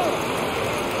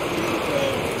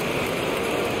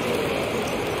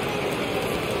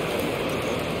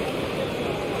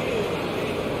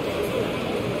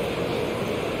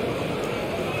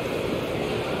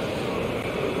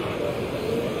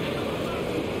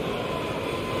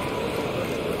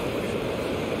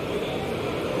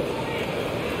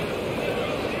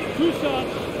 Two shots.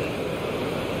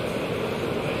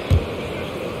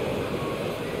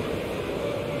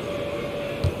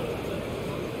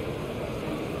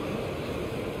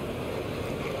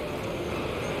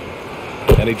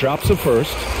 And he drops the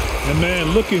first. And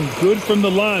man, looking good from the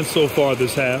line so far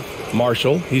this half.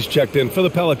 Marshall, he's checked in for the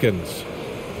Pelicans.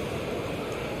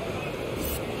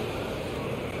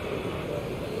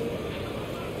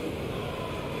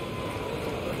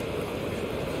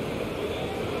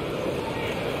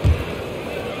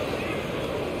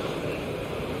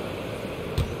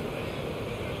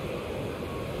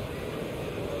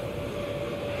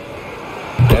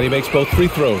 And he makes both free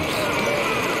throws.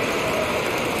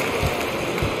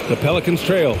 The Pelicans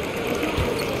trail.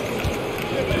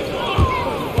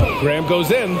 Graham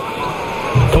goes in.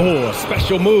 Oh, a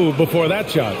special move before that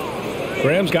shot.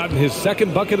 Graham's gotten his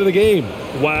second bucket of the game.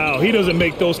 Wow, he doesn't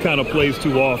make those kind of plays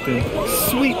too often.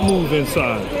 Sweet move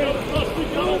inside.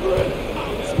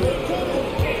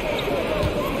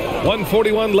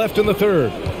 1:41 left in the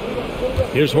third.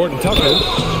 Here's Horton Tucker.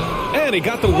 And he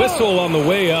got the whistle on the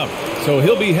way up. So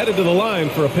he'll be headed to the line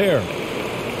for a pair.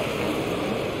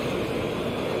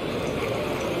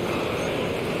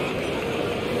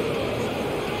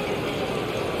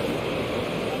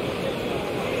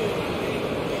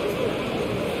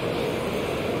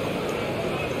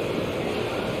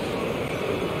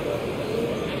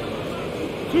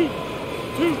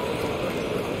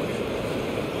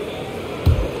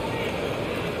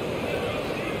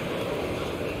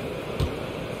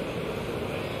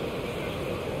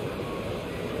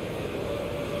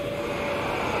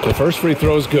 The first free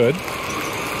throw is good.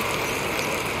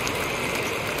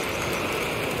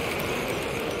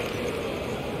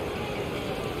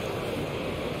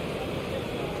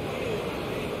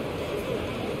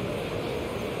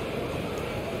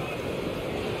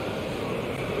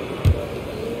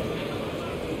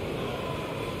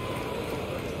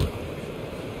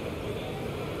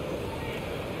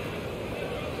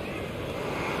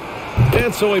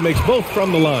 And so he makes both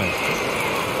from the line.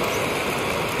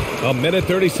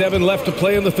 1:37 left to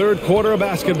play in the third quarter of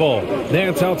basketball.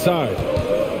 Nance outside.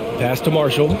 Pass to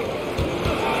Marshall.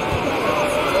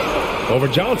 Over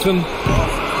Johnson.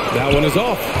 That one is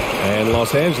off. And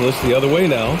Los Angeles the other way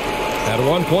now. At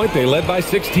one point, they led by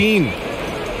 16.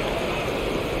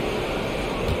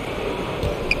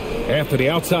 Anthony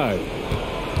outside.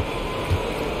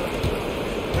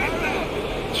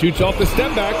 Shoots off the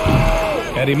step back.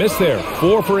 And he missed there.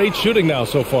 4 for 8 shooting now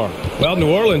so far. Well, New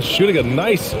Orleans shooting a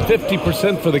nice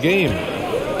 50% for the game.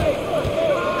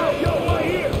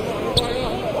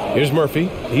 Here's Murphy.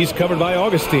 He's covered by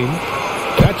Augustine.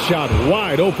 That shot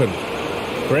wide open.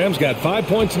 Graham's got 5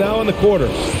 points now in the quarter.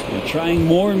 And trying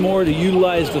more and more to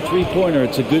utilize the three-pointer.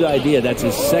 It's a good idea. That's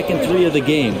his second three of the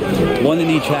game. One in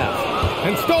each half.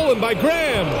 And stolen by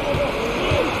Graham.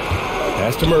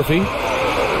 Pass to Murphy.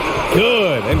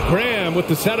 Good. And Graham with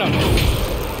the setup.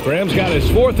 Graham's got his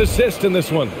 4th assist in this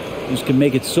one. This can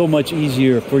make it so much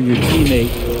easier for your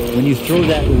teammate when you throw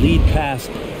that lead pass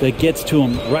that gets to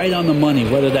him right on the money,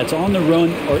 whether that's on the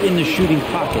run or in the shooting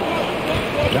pocket.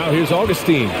 Now here's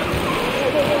Augustine.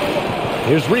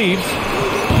 Here's Reeves.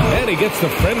 And he gets the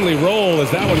friendly roll as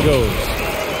that one goes.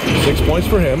 6 points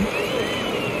for him.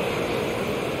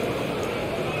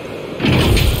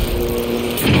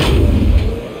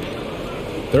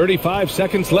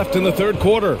 .35 left in the third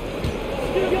quarter.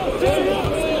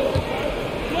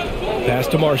 Pass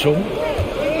to Marshall.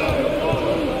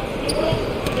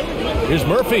 Here's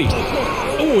Murphy.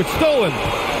 Ooh, it's stolen.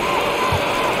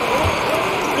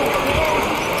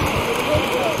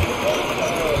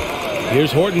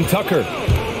 Here's Horton Tucker.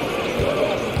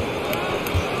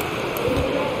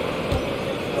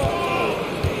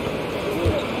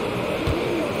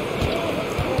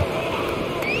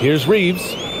 Here's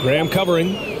Reeves. Graham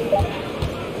covering.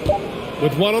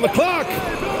 With 1 on the clock.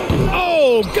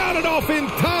 Oh, got it off in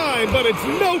time, but it's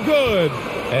no good.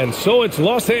 And so it's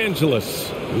Los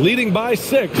Angeles, leading by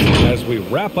 6 as we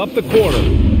wrap up the quarter.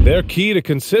 Their key to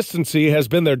consistency has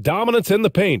been their dominance in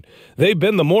the paint. They've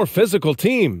been the more physical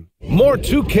team. More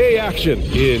 2K action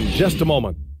in just a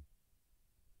moment.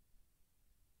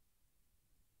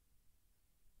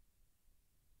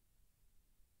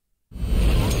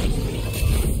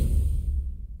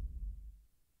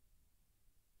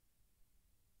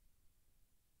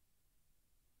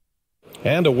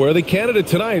 And a worthy candidate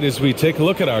tonight as we take a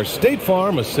look at our State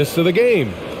Farm assist of the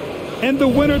game. And the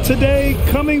winner today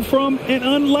coming from an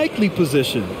unlikely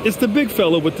position. It's the big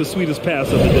fella with the sweetest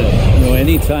pass of the day. You know,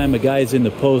 anytime a guy's in the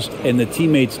post and the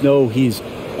teammates know he's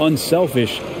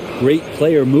unselfish, great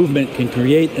player movement can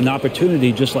create an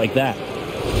opportunity just like that.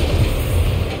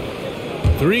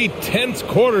 3 tense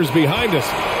quarters behind us.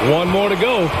 1 more to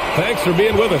go. Thanks for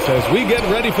being with us as we get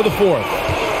ready for the 4th.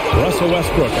 Russell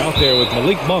Westbrook out there with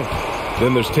Malik Monk.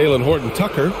 Then there's Taylor Horton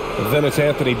Tucker. Then it's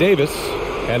Anthony Davis.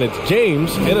 And it's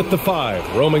James in at the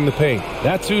 5, roaming the paint.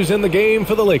 That's who's in the game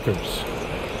for the Lakers.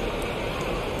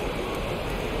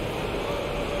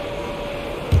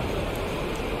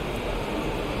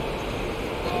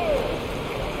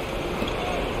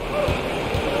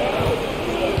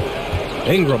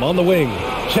 Ingram on the wing.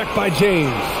 Check by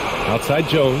James. Outside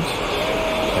Jones.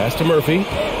 Pass to Murphy.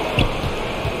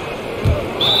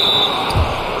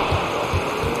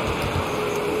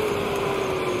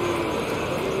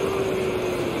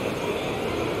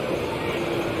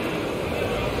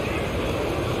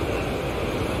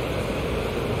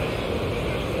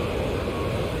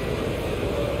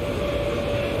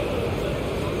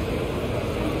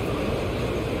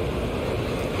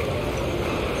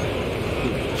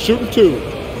 Shooting 2.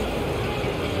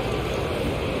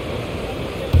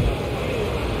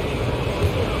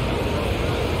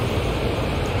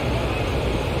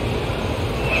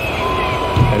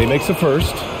 And he makes the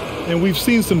first. And we've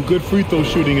seen some good free throw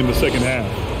shooting in the second half.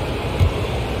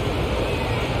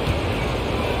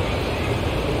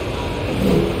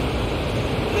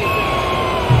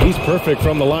 He's perfect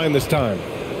from the line this time.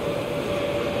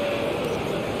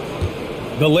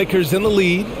 The Lakers in the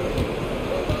lead.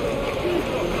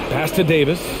 Pass to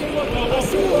Davis.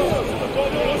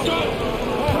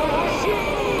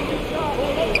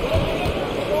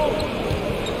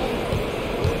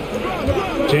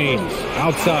 James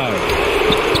outside.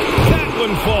 That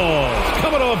one falls.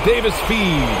 Coming off Davis'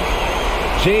 feed.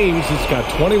 James has got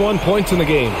 21 points in the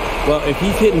game. Well, if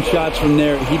he's hitting shots from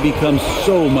there, he becomes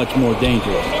so much more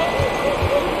dangerous.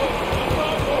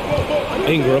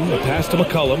 Ingram, the pass to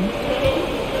McCollum.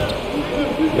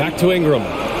 Back to Ingram.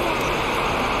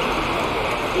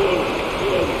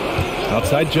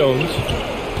 Outside Jones.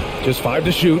 Just 5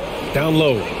 to shoot. Down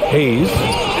low. Hayes.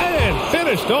 And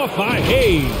finished off by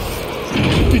Hayes.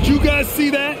 Did you guys see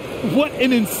that? What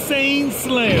an insane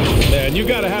slam. Man, you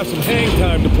got to have some hang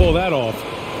time to pull that off.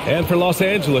 And for Los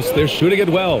Angeles, they're shooting it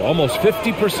well, almost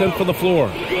 50% from the floor.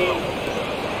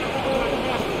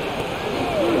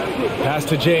 Pass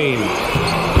to James.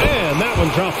 And that one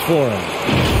drops for him.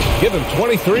 Give him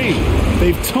 23.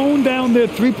 They've toned down their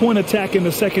three-point attack in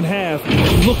the second half,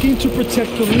 looking to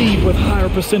protect the lead with higher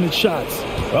percentage shots.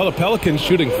 Well, the Pelicans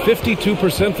shooting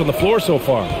 52% from the floor so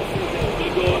far.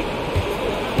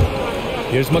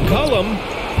 Here's McCollum.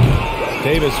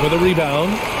 Davis with a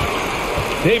rebound.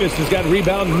 Davis has got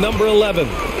rebound number 11.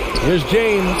 Here's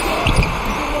James.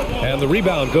 And the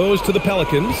rebound goes to the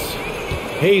Pelicans.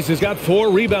 Hayes has got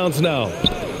 4 rebounds now.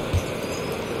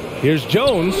 Here's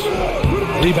Jones.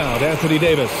 Rebound, Anthony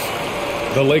Davis.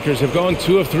 The Lakers have gone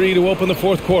 2 of 3 to open the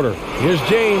fourth quarter. Here's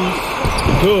James.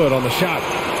 Good on the shot.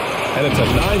 And it's a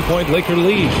 9-point Laker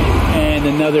lead. And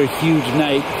another huge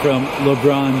night from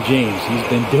LeBron James. He's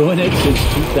been doing it since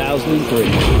 2003.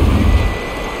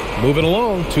 Moving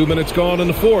along. 2 minutes gone in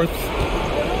the fourth.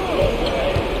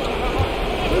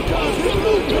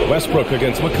 Westbrook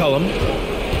against McCollum.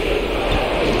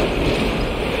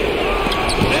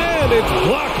 And it's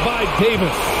blocked by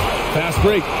Davis. Fast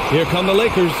break. Here come the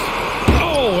Lakers.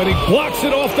 Oh, and he blocks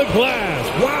it off the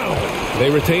glass. Wow. They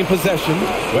retain possession.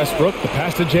 Westbrook, the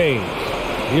pass to James.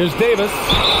 Here's Davis.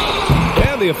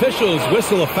 And the officials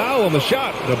whistle a foul on the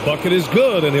shot. The bucket is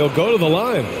good, and he'll go to the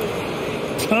line.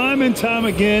 Time and time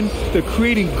again, they're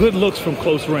creating good looks from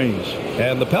close range.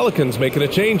 And the Pelicans making a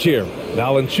change here.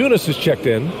 Valanciunas is checked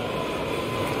in.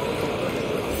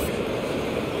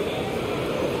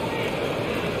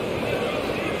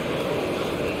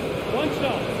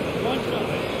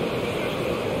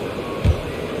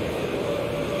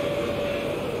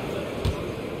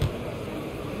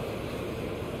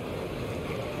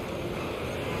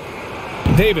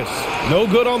 Davis, no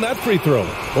good on that free throw.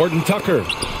 Horton Tucker,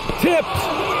 tipped.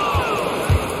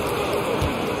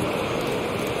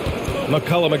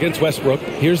 McCollum against Westbrook.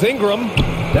 Here's Ingram.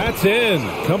 That's in.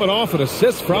 Coming off an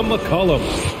assist from McCollum.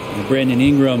 And Brandon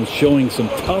Ingram showing some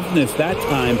toughness that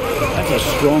time. That's a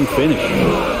strong finish.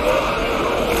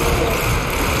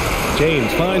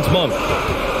 James finds Monk.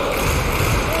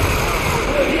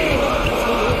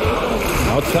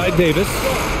 Outside Davis.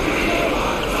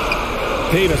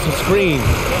 Davis, a screen.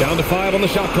 Down to 5 on the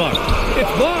shot clock. It's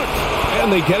blocked.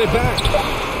 And they get it back.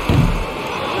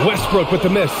 Westbrook with the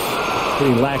miss.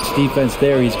 Pretty lax defense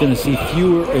there. He's going to see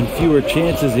fewer and fewer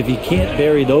chances if he can't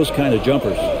bury those kind of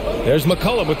jumpers. There's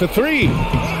McCollum with the 3.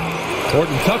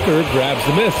 Horton Tucker grabs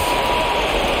the miss.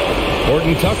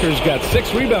 Horton Tucker's got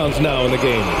 6 rebounds now in the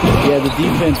game. Yeah, the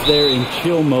defense there in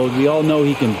chill mode. We all know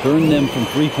he can burn them from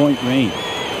three-point range.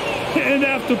 And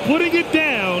after putting it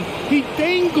down, he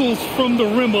dangles from the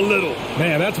rim a little.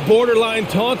 Man, that's borderline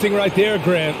taunting right there,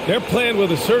 Grant. They're playing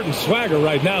with a certain swagger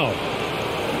right now.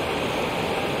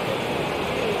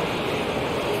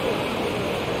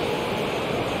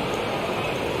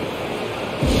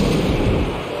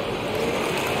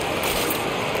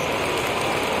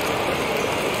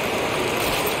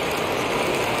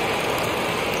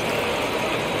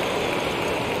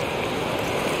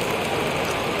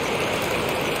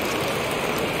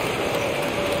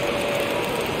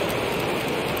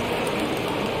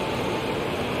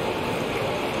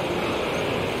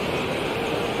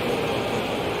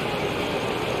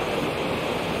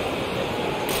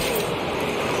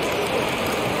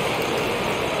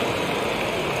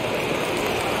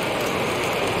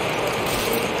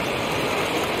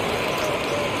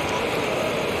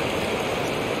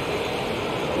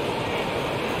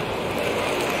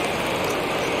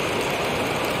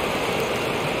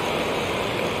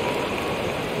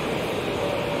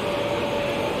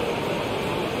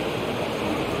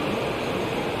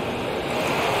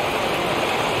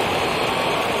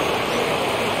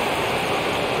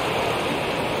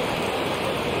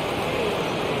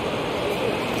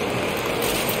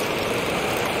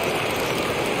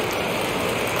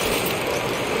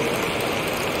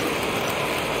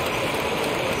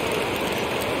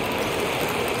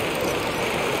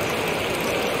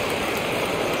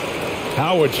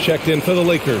 Howard's checked in for the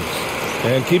Lakers.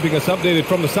 And keeping us updated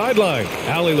from the sideline,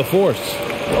 Allie LaForce.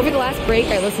 Over the last break,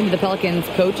 I listened to the Pelicans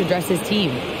coach address his team.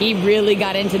 He really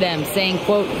got into them, saying,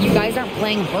 quote, "You guys aren't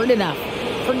playing hard enough.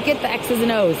 Forget the X's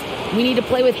and O's. We need to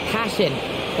play with passion.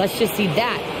 Let's just see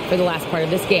that for the last part of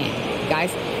this game."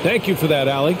 Guys? Thank you for that,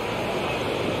 Allie.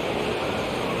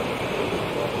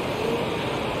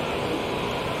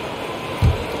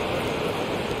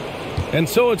 And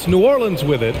so it's New Orleans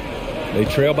with it. They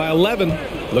trail by 11.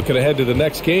 Looking ahead to the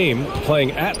next game,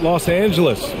 playing at Los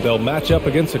Angeles. They'll match up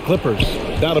against the Clippers.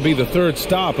 That'll be the third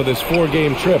stop of this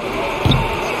 4-game trip.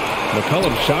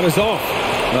 McCollum's shot is off.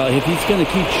 Well, if he's going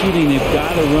to keep shooting, they've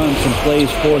got to run some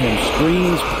plays for him.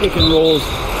 Screens, pick and rolls,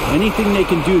 anything they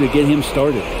can do to get him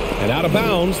started. And out of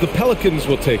bounds, the Pelicans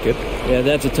will take it. Yeah,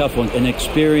 that's a tough one. An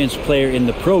experienced player in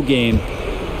the pro game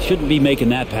shouldn't be making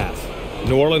that pass.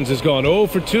 New Orleans has gone 0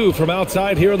 for 2 from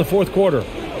outside here in the fourth quarter.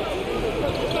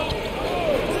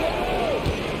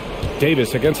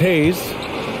 Davis against Hayes.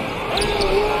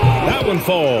 That one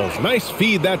falls. Nice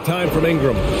feed that time from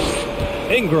Ingram.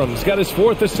 Ingram's got his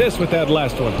 4th assist with that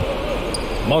last one.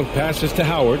 Monk passes to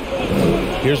Howard.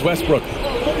 Here's Westbrook.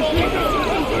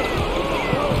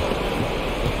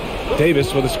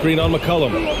 Davis with a screen on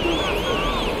McCollum.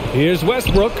 Here's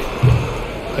Westbrook.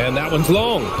 And that one's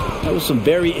long. That was some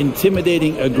very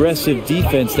intimidating, aggressive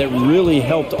defense that really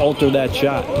helped alter that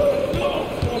shot.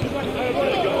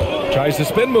 Tries the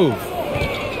spin move.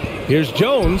 Here's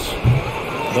Jones.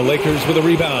 The Lakers with a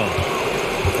rebound.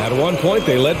 At one point,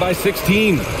 they led by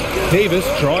 16. Davis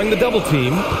drawing the double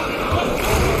team.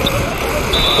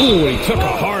 Ooh, he took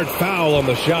a hard foul on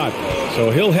the shot.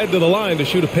 So he'll head to the line to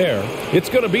shoot a pair. It's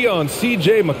going to be on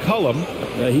C.J. McCollum.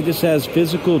 He just has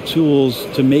physical tools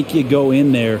to make you go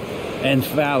in there and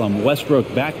foul him.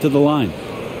 Westbrook back to the line.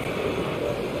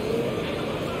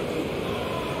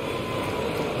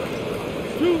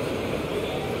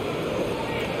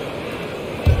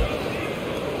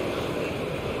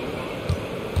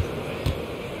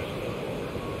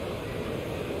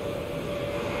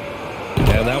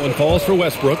 And that one falls for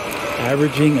Westbrook.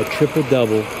 Averaging a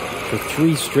triple-double for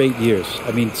 3 straight years.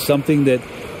 I mean, something that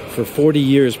for 40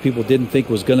 years people didn't think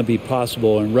was going to be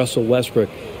possible, and Russell Westbrook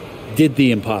did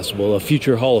the impossible, a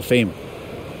future Hall of Famer.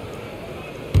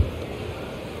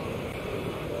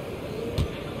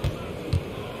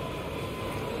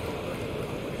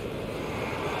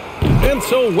 And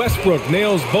so Westbrook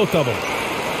nails both of them.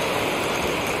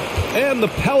 And the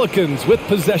Pelicans with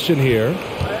possession here.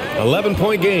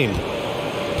 11-point game.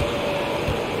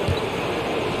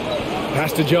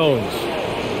 Pass to Jones.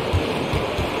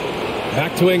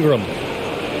 Back to Ingram.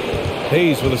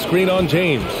 Hayes with a screen on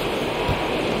James.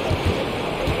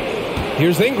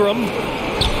 Here's Ingram.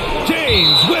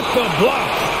 James with the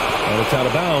block. And it's out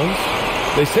of bounds.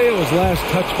 They say it was last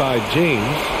touched by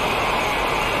James.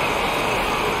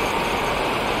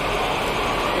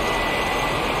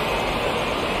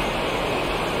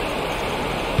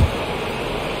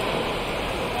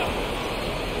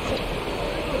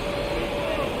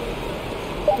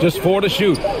 Just 4 to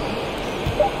shoot.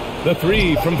 The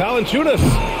 3 from Valanciunas.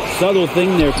 Subtle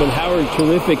thing there, but Howard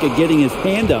terrific at getting his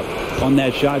hand up on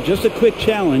that shot. Just a quick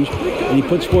challenge, and he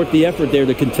puts forth the effort there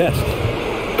to contest.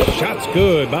 Shot's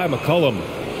good by McCollum.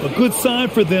 A good sign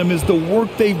for them is the work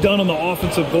they've done on the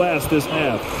offensive glass this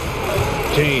half.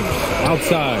 James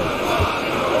outside.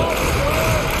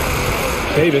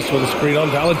 Davis with a screen on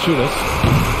Valanciunas.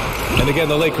 And again,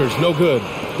 the Lakers no good.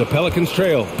 The Pelicans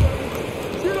trail.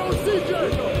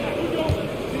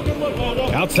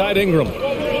 Outside Ingram.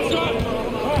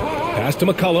 Pass to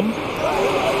McCollum.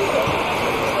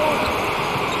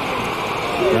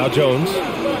 Now Jones.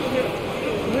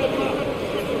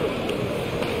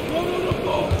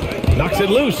 Knocks it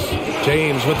loose.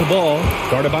 James with the ball.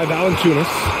 Guarded by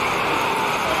Valanciunas.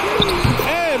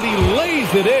 And he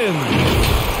lays it in.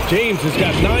 James has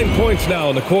got 9 points now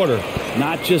in the quarter.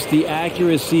 Not just the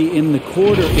accuracy in the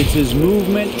quarter, it's his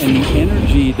movement and the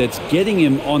energy that's getting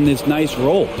him on this nice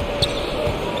roll.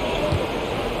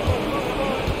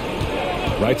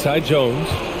 Right side Jones.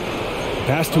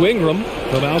 Pass to Ingram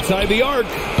from outside the arc.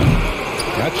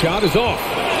 That shot is off.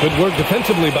 Good work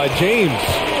defensively by James.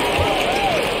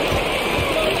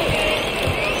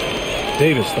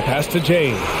 Davis, the pass to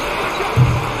James.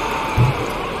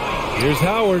 Here's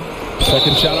Howard.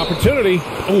 Second shot opportunity.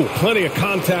 Oh, plenty of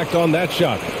contact on that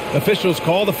shot. Officials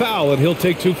call the foul, and he'll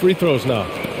take 2 free throws now.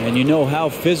 And you know how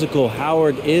physical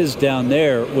Howard is down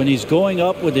there. When he's going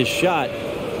up with his shot,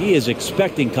 he is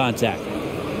expecting contact.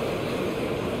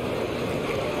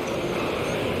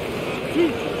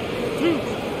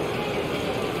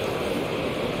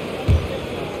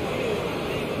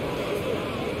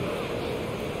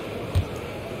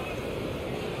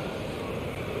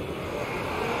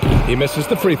 He misses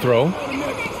the free throw.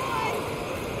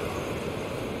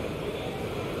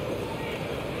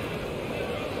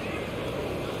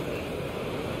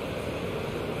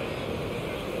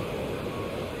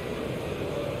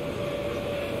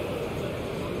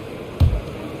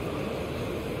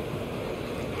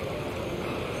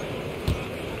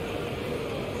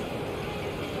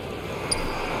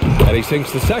 And he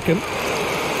sinks the second.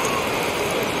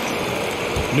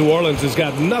 New Orleans has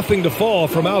got nothing to fall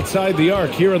from outside the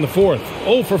arc here in the fourth.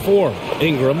 0 for 4.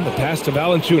 Ingram, the pass to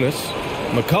Valanciunas.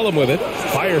 McCollum with it.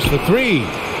 Fires for 3.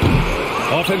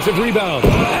 Offensive rebound.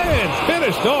 And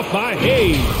finished off by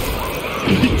Hayes.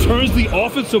 He turns the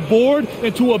offensive board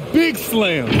into a big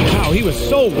slam. Wow, he was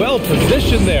so well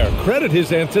positioned there. Credit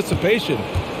his anticipation.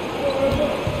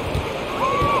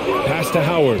 Pass to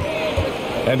Howard.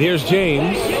 And here's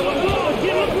James.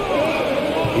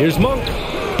 Here's Monk.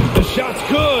 The shot's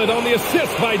good on the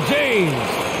assist by James.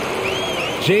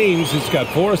 James has got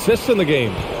 4 assists in the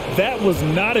game. That was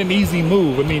not an easy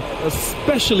move. I mean,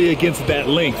 especially against that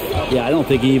length. Yeah, I don't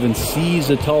think he even sees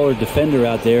a taller defender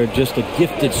out there, just a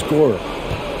gifted scorer.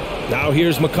 Now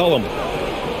here's McCollum.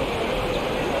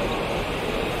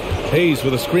 Hayes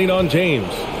with a screen on James.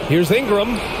 Here's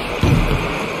Ingram.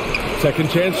 Second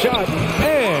chance shot.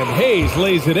 And Hayes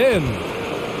lays it in.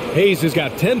 Hayes has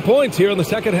got 10 points here in the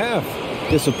second half.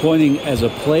 Disappointing as a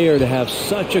player to have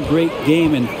such a great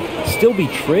game and still be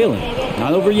trailing.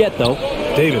 Not over yet, though.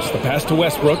 Davis, the pass to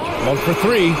Westbrook. 1 for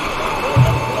 3.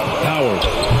 Howard.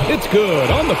 It's good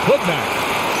on the putback.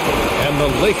 And the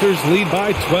Lakers lead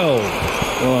by 12.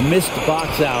 Well, a missed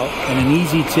box out and an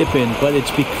easy tip in, but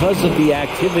it's because of the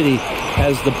activity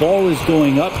as the ball is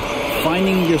going up,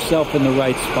 finding yourself in the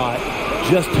right spot,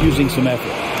 just using some effort.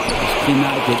 Just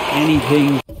cannot get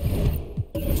anything.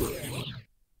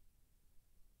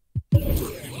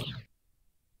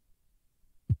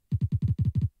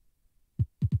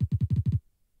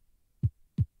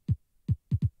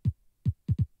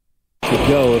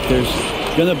 Go. If there's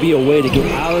going to be a way to get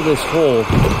out of this hole,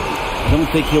 I don't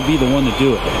think he'll be the one to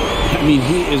do it. I mean,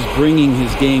 he is bringing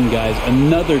his game, guys.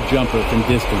 Another jumper from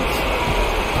distance.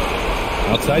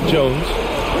 Outside Jones.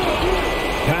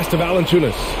 Pass to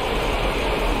Valanciunas.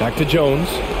 Back to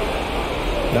Jones.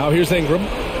 Now here's Ingram.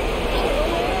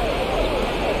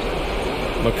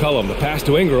 McCollum, the pass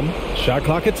to Ingram. Shot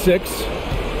clock at 6.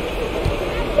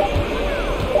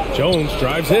 Jones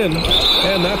drives in,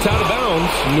 and that's out of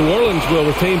bounds. New Orleans will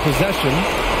retain possession.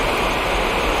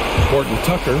 Horton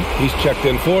Tucker, he's checked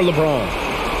in for LeBron.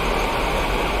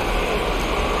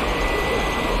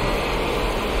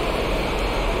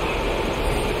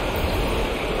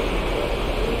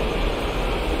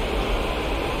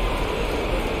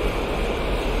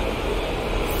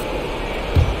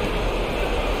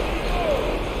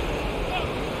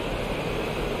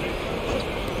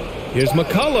 Here's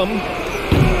McCollum.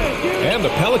 And the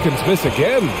Pelicans miss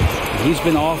again. He's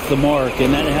been off the mark,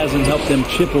 and that hasn't helped them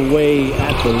chip away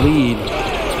at the lead.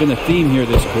 It's been a theme here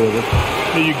this quarter.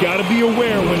 Now you got to be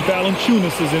aware when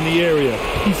Valanciunas is in the area.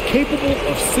 He's capable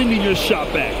of sending your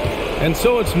shot back. And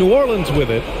so it's New Orleans with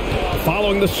it,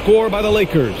 following the score by the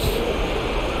Lakers.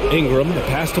 Ingram, the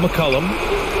pass to McCollum.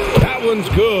 That one's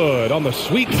good on the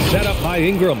sweet setup by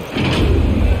Ingram.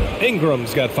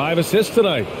 Ingram's got 5 assists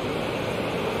tonight.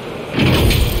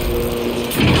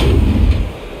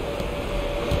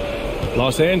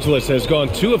 Los Angeles has gone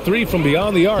 2 of 3 from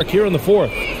beyond the arc here in the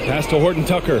fourth. Pass to Horton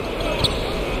Tucker.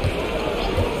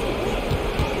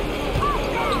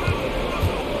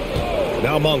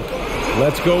 Now Monk.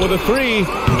 Let's go with a 3.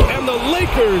 And the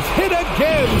Lakers hit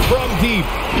again from deep.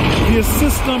 The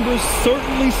assist numbers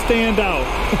certainly stand out.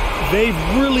 They've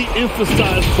really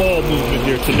emphasized ball movement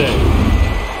here today.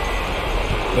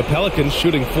 The Pelicans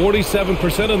shooting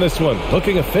 47% in this one.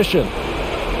 Looking efficient.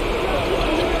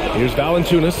 Here's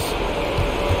Valanciunas.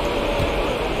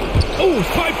 Oh,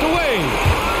 swiped away.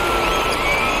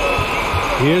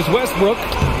 Here's Westbrook.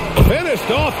 Finished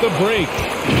off the break.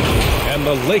 And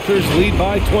the Lakers lead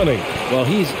by 20. Well,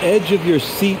 he's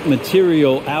edge-of-your-seat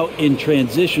material out in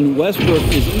transition. Westbrook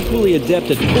is equally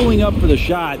adept at pulling up for the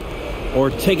shot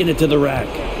or taking it to the rack.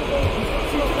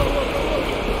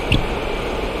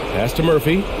 Pass to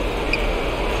Murphy.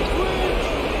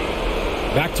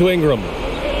 Back to Ingram.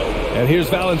 And here's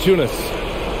Valanciunas.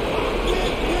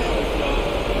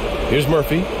 Here's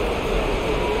Murphy.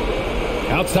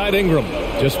 Outside Ingram.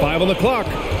 Just 5 on the clock.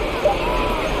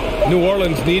 New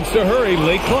Orleans needs to hurry.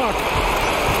 Late clock.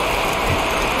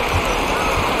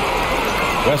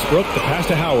 Westbrook, the pass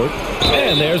to Howard.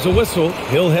 And there's a whistle.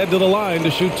 He'll head to the line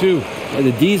to shoot 2. And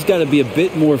the D's got to be a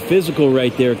bit more physical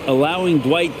right there. Allowing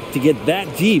Dwight to get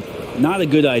that deep, not a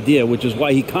good idea, which is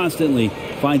why he constantly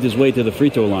finds his way to the free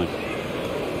throw line.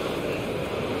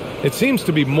 It seems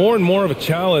to be more and more of a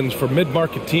challenge for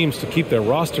mid-market teams to keep their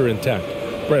roster intact.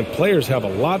 Brent, players have a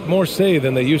lot more say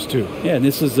than they used to. Yeah, and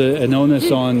this is an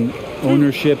onus on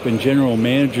ownership and general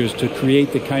managers to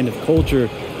create the kind of culture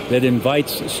that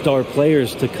invites star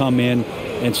players to come in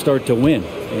and start to win.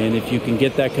 And if you can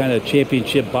get that kind of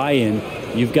championship buy-in,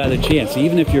 you've got a chance,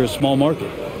 even if you're a small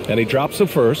market. And he drops the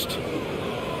first.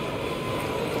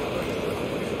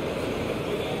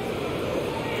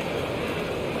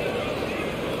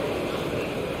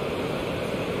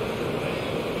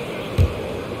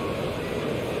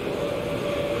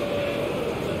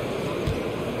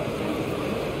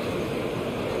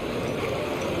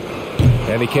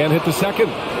 And he can't hit the second.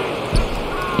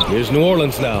 Here's New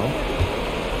Orleans now.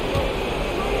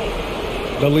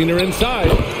 The leaner inside.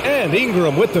 And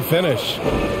Ingram with the finish.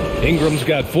 Ingram's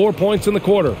got 4 points in the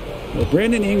quarter. Well,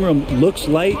 Brandon Ingram looks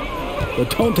light, but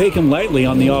don't take him lightly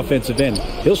on the offensive end.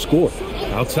 He'll score.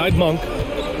 Outside Monk.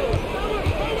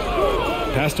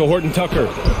 Pass to Horton Tucker.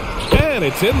 And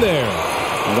it's in there.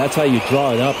 And that's how you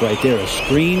draw it up right there. A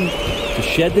screen to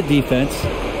shed the defense,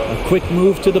 a quick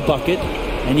move to the bucket,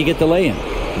 and you get the lay-in.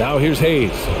 Now here's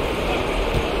Hayes.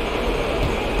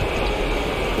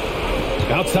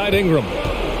 Outside Ingram.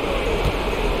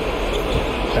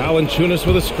 Valanciunas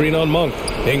with a screen on Monk.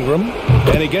 Ingram.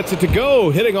 And he gets it to go,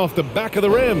 hitting off the back of the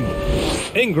rim.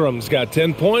 Ingram's got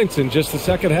 10 points in just the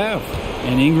second half.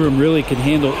 And Ingram really can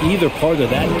handle either part of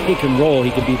that pick and roll.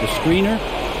 He could be the screener,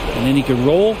 and then he can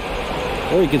roll,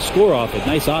 or he can score off it.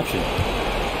 Nice option.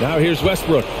 Now here's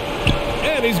Westbrook.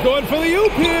 And he's going for the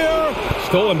oop here.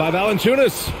 Stolen by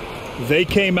Valanciunas. They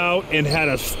came out and had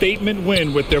a statement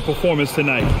win with their performance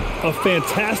tonight. A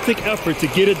fantastic effort to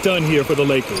get it done here for the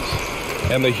Lakers.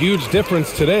 And the huge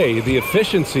difference today, the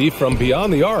efficiency from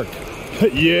beyond the arc.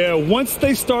 Yeah, once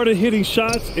they started hitting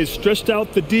shots, it stretched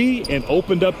out the D and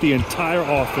opened up the entire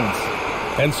offense.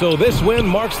 And so this win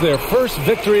marks their first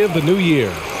victory of the new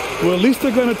year. Well, at least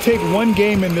they're going to take one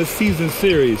game in this season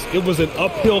series. It was an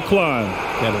uphill climb.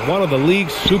 And one of the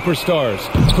league's superstars,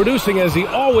 producing as he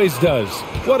always does.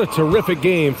 What a terrific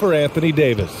game for Anthony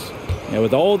Davis. And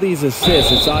with all these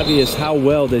assists, it's obvious how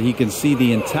well that he can see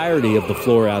the entirety of the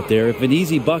floor out there. If an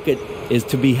easy bucket is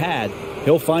to be had,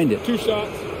 he'll find it. 2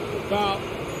 shots. Foul.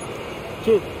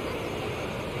 2.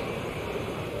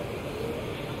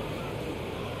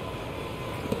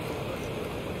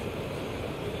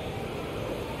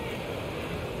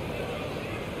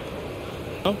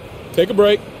 Take a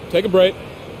break. Take a break.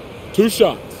 2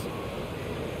 shots.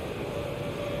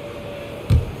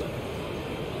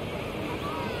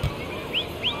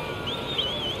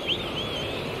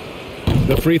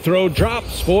 The free throw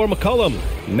drops for McCollum.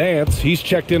 Nance, he's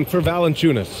checked in for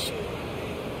Valanciunas.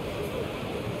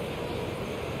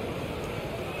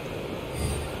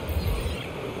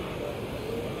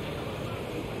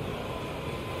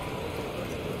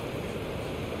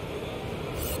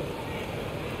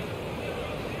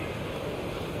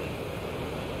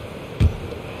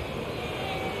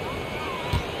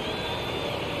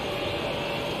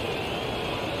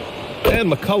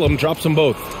 And McCollum drops them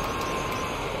both.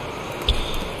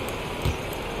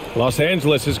 Los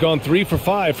Angeles has gone 3 for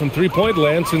 5 from three-point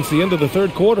land since the end of the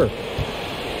third quarter.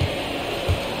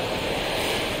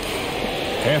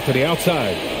 Anthony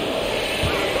outside.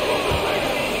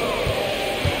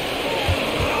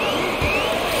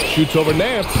 Shoots over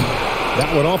Nance.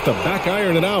 That one off the back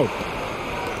iron and out.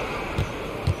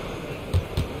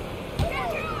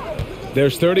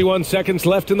 There's 31 seconds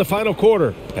left in the final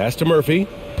quarter. Pass to Murphy.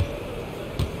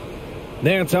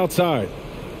 Nance outside.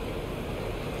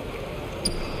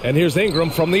 And here's Ingram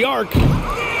from the arc.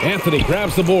 Anthony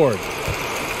grabs the board.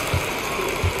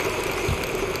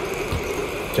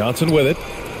 Johnson with it.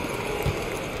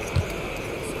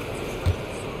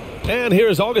 And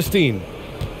here's Augustine.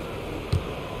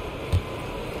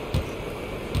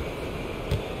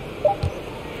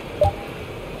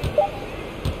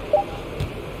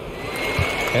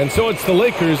 And so it's the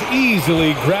Lakers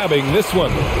easily grabbing this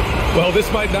one. Well,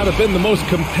 this might not have been the most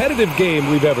competitive game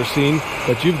we've ever seen,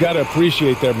 but you've got to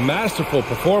appreciate their masterful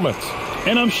performance.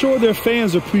 And I'm sure their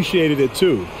fans appreciated it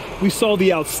too. We saw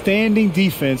the outstanding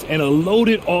defense and a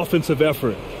loaded offensive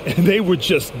effort, and they were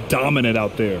just dominant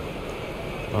out there.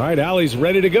 All right, Allie's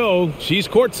ready to go. She's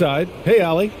courtside. Hey,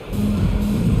 Allie.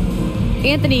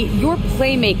 Anthony, your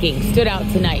playmaking stood out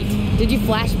tonight. Did you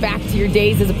flash back to your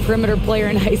days as a perimeter player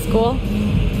in high school?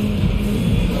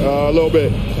 A little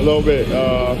bit.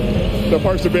 The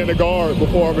perks of being a guard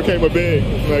before I became a big.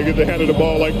 I get to handle the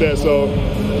ball like that. So,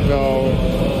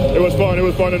 it was fun. It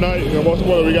was fun tonight. Most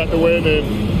importantly, we got the win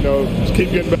and, just keep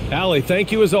getting better. Allie,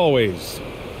 thank you as always.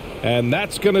 And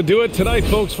that's going to do it tonight,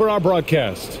 folks, for our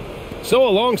broadcast. So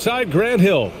alongside Grant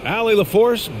Hill, Allie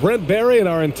LaForce, Brent Barry, and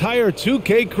our entire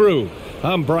 2K crew,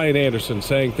 I'm Brian Anderson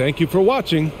saying thank you for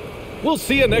watching. We'll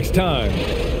see you next time.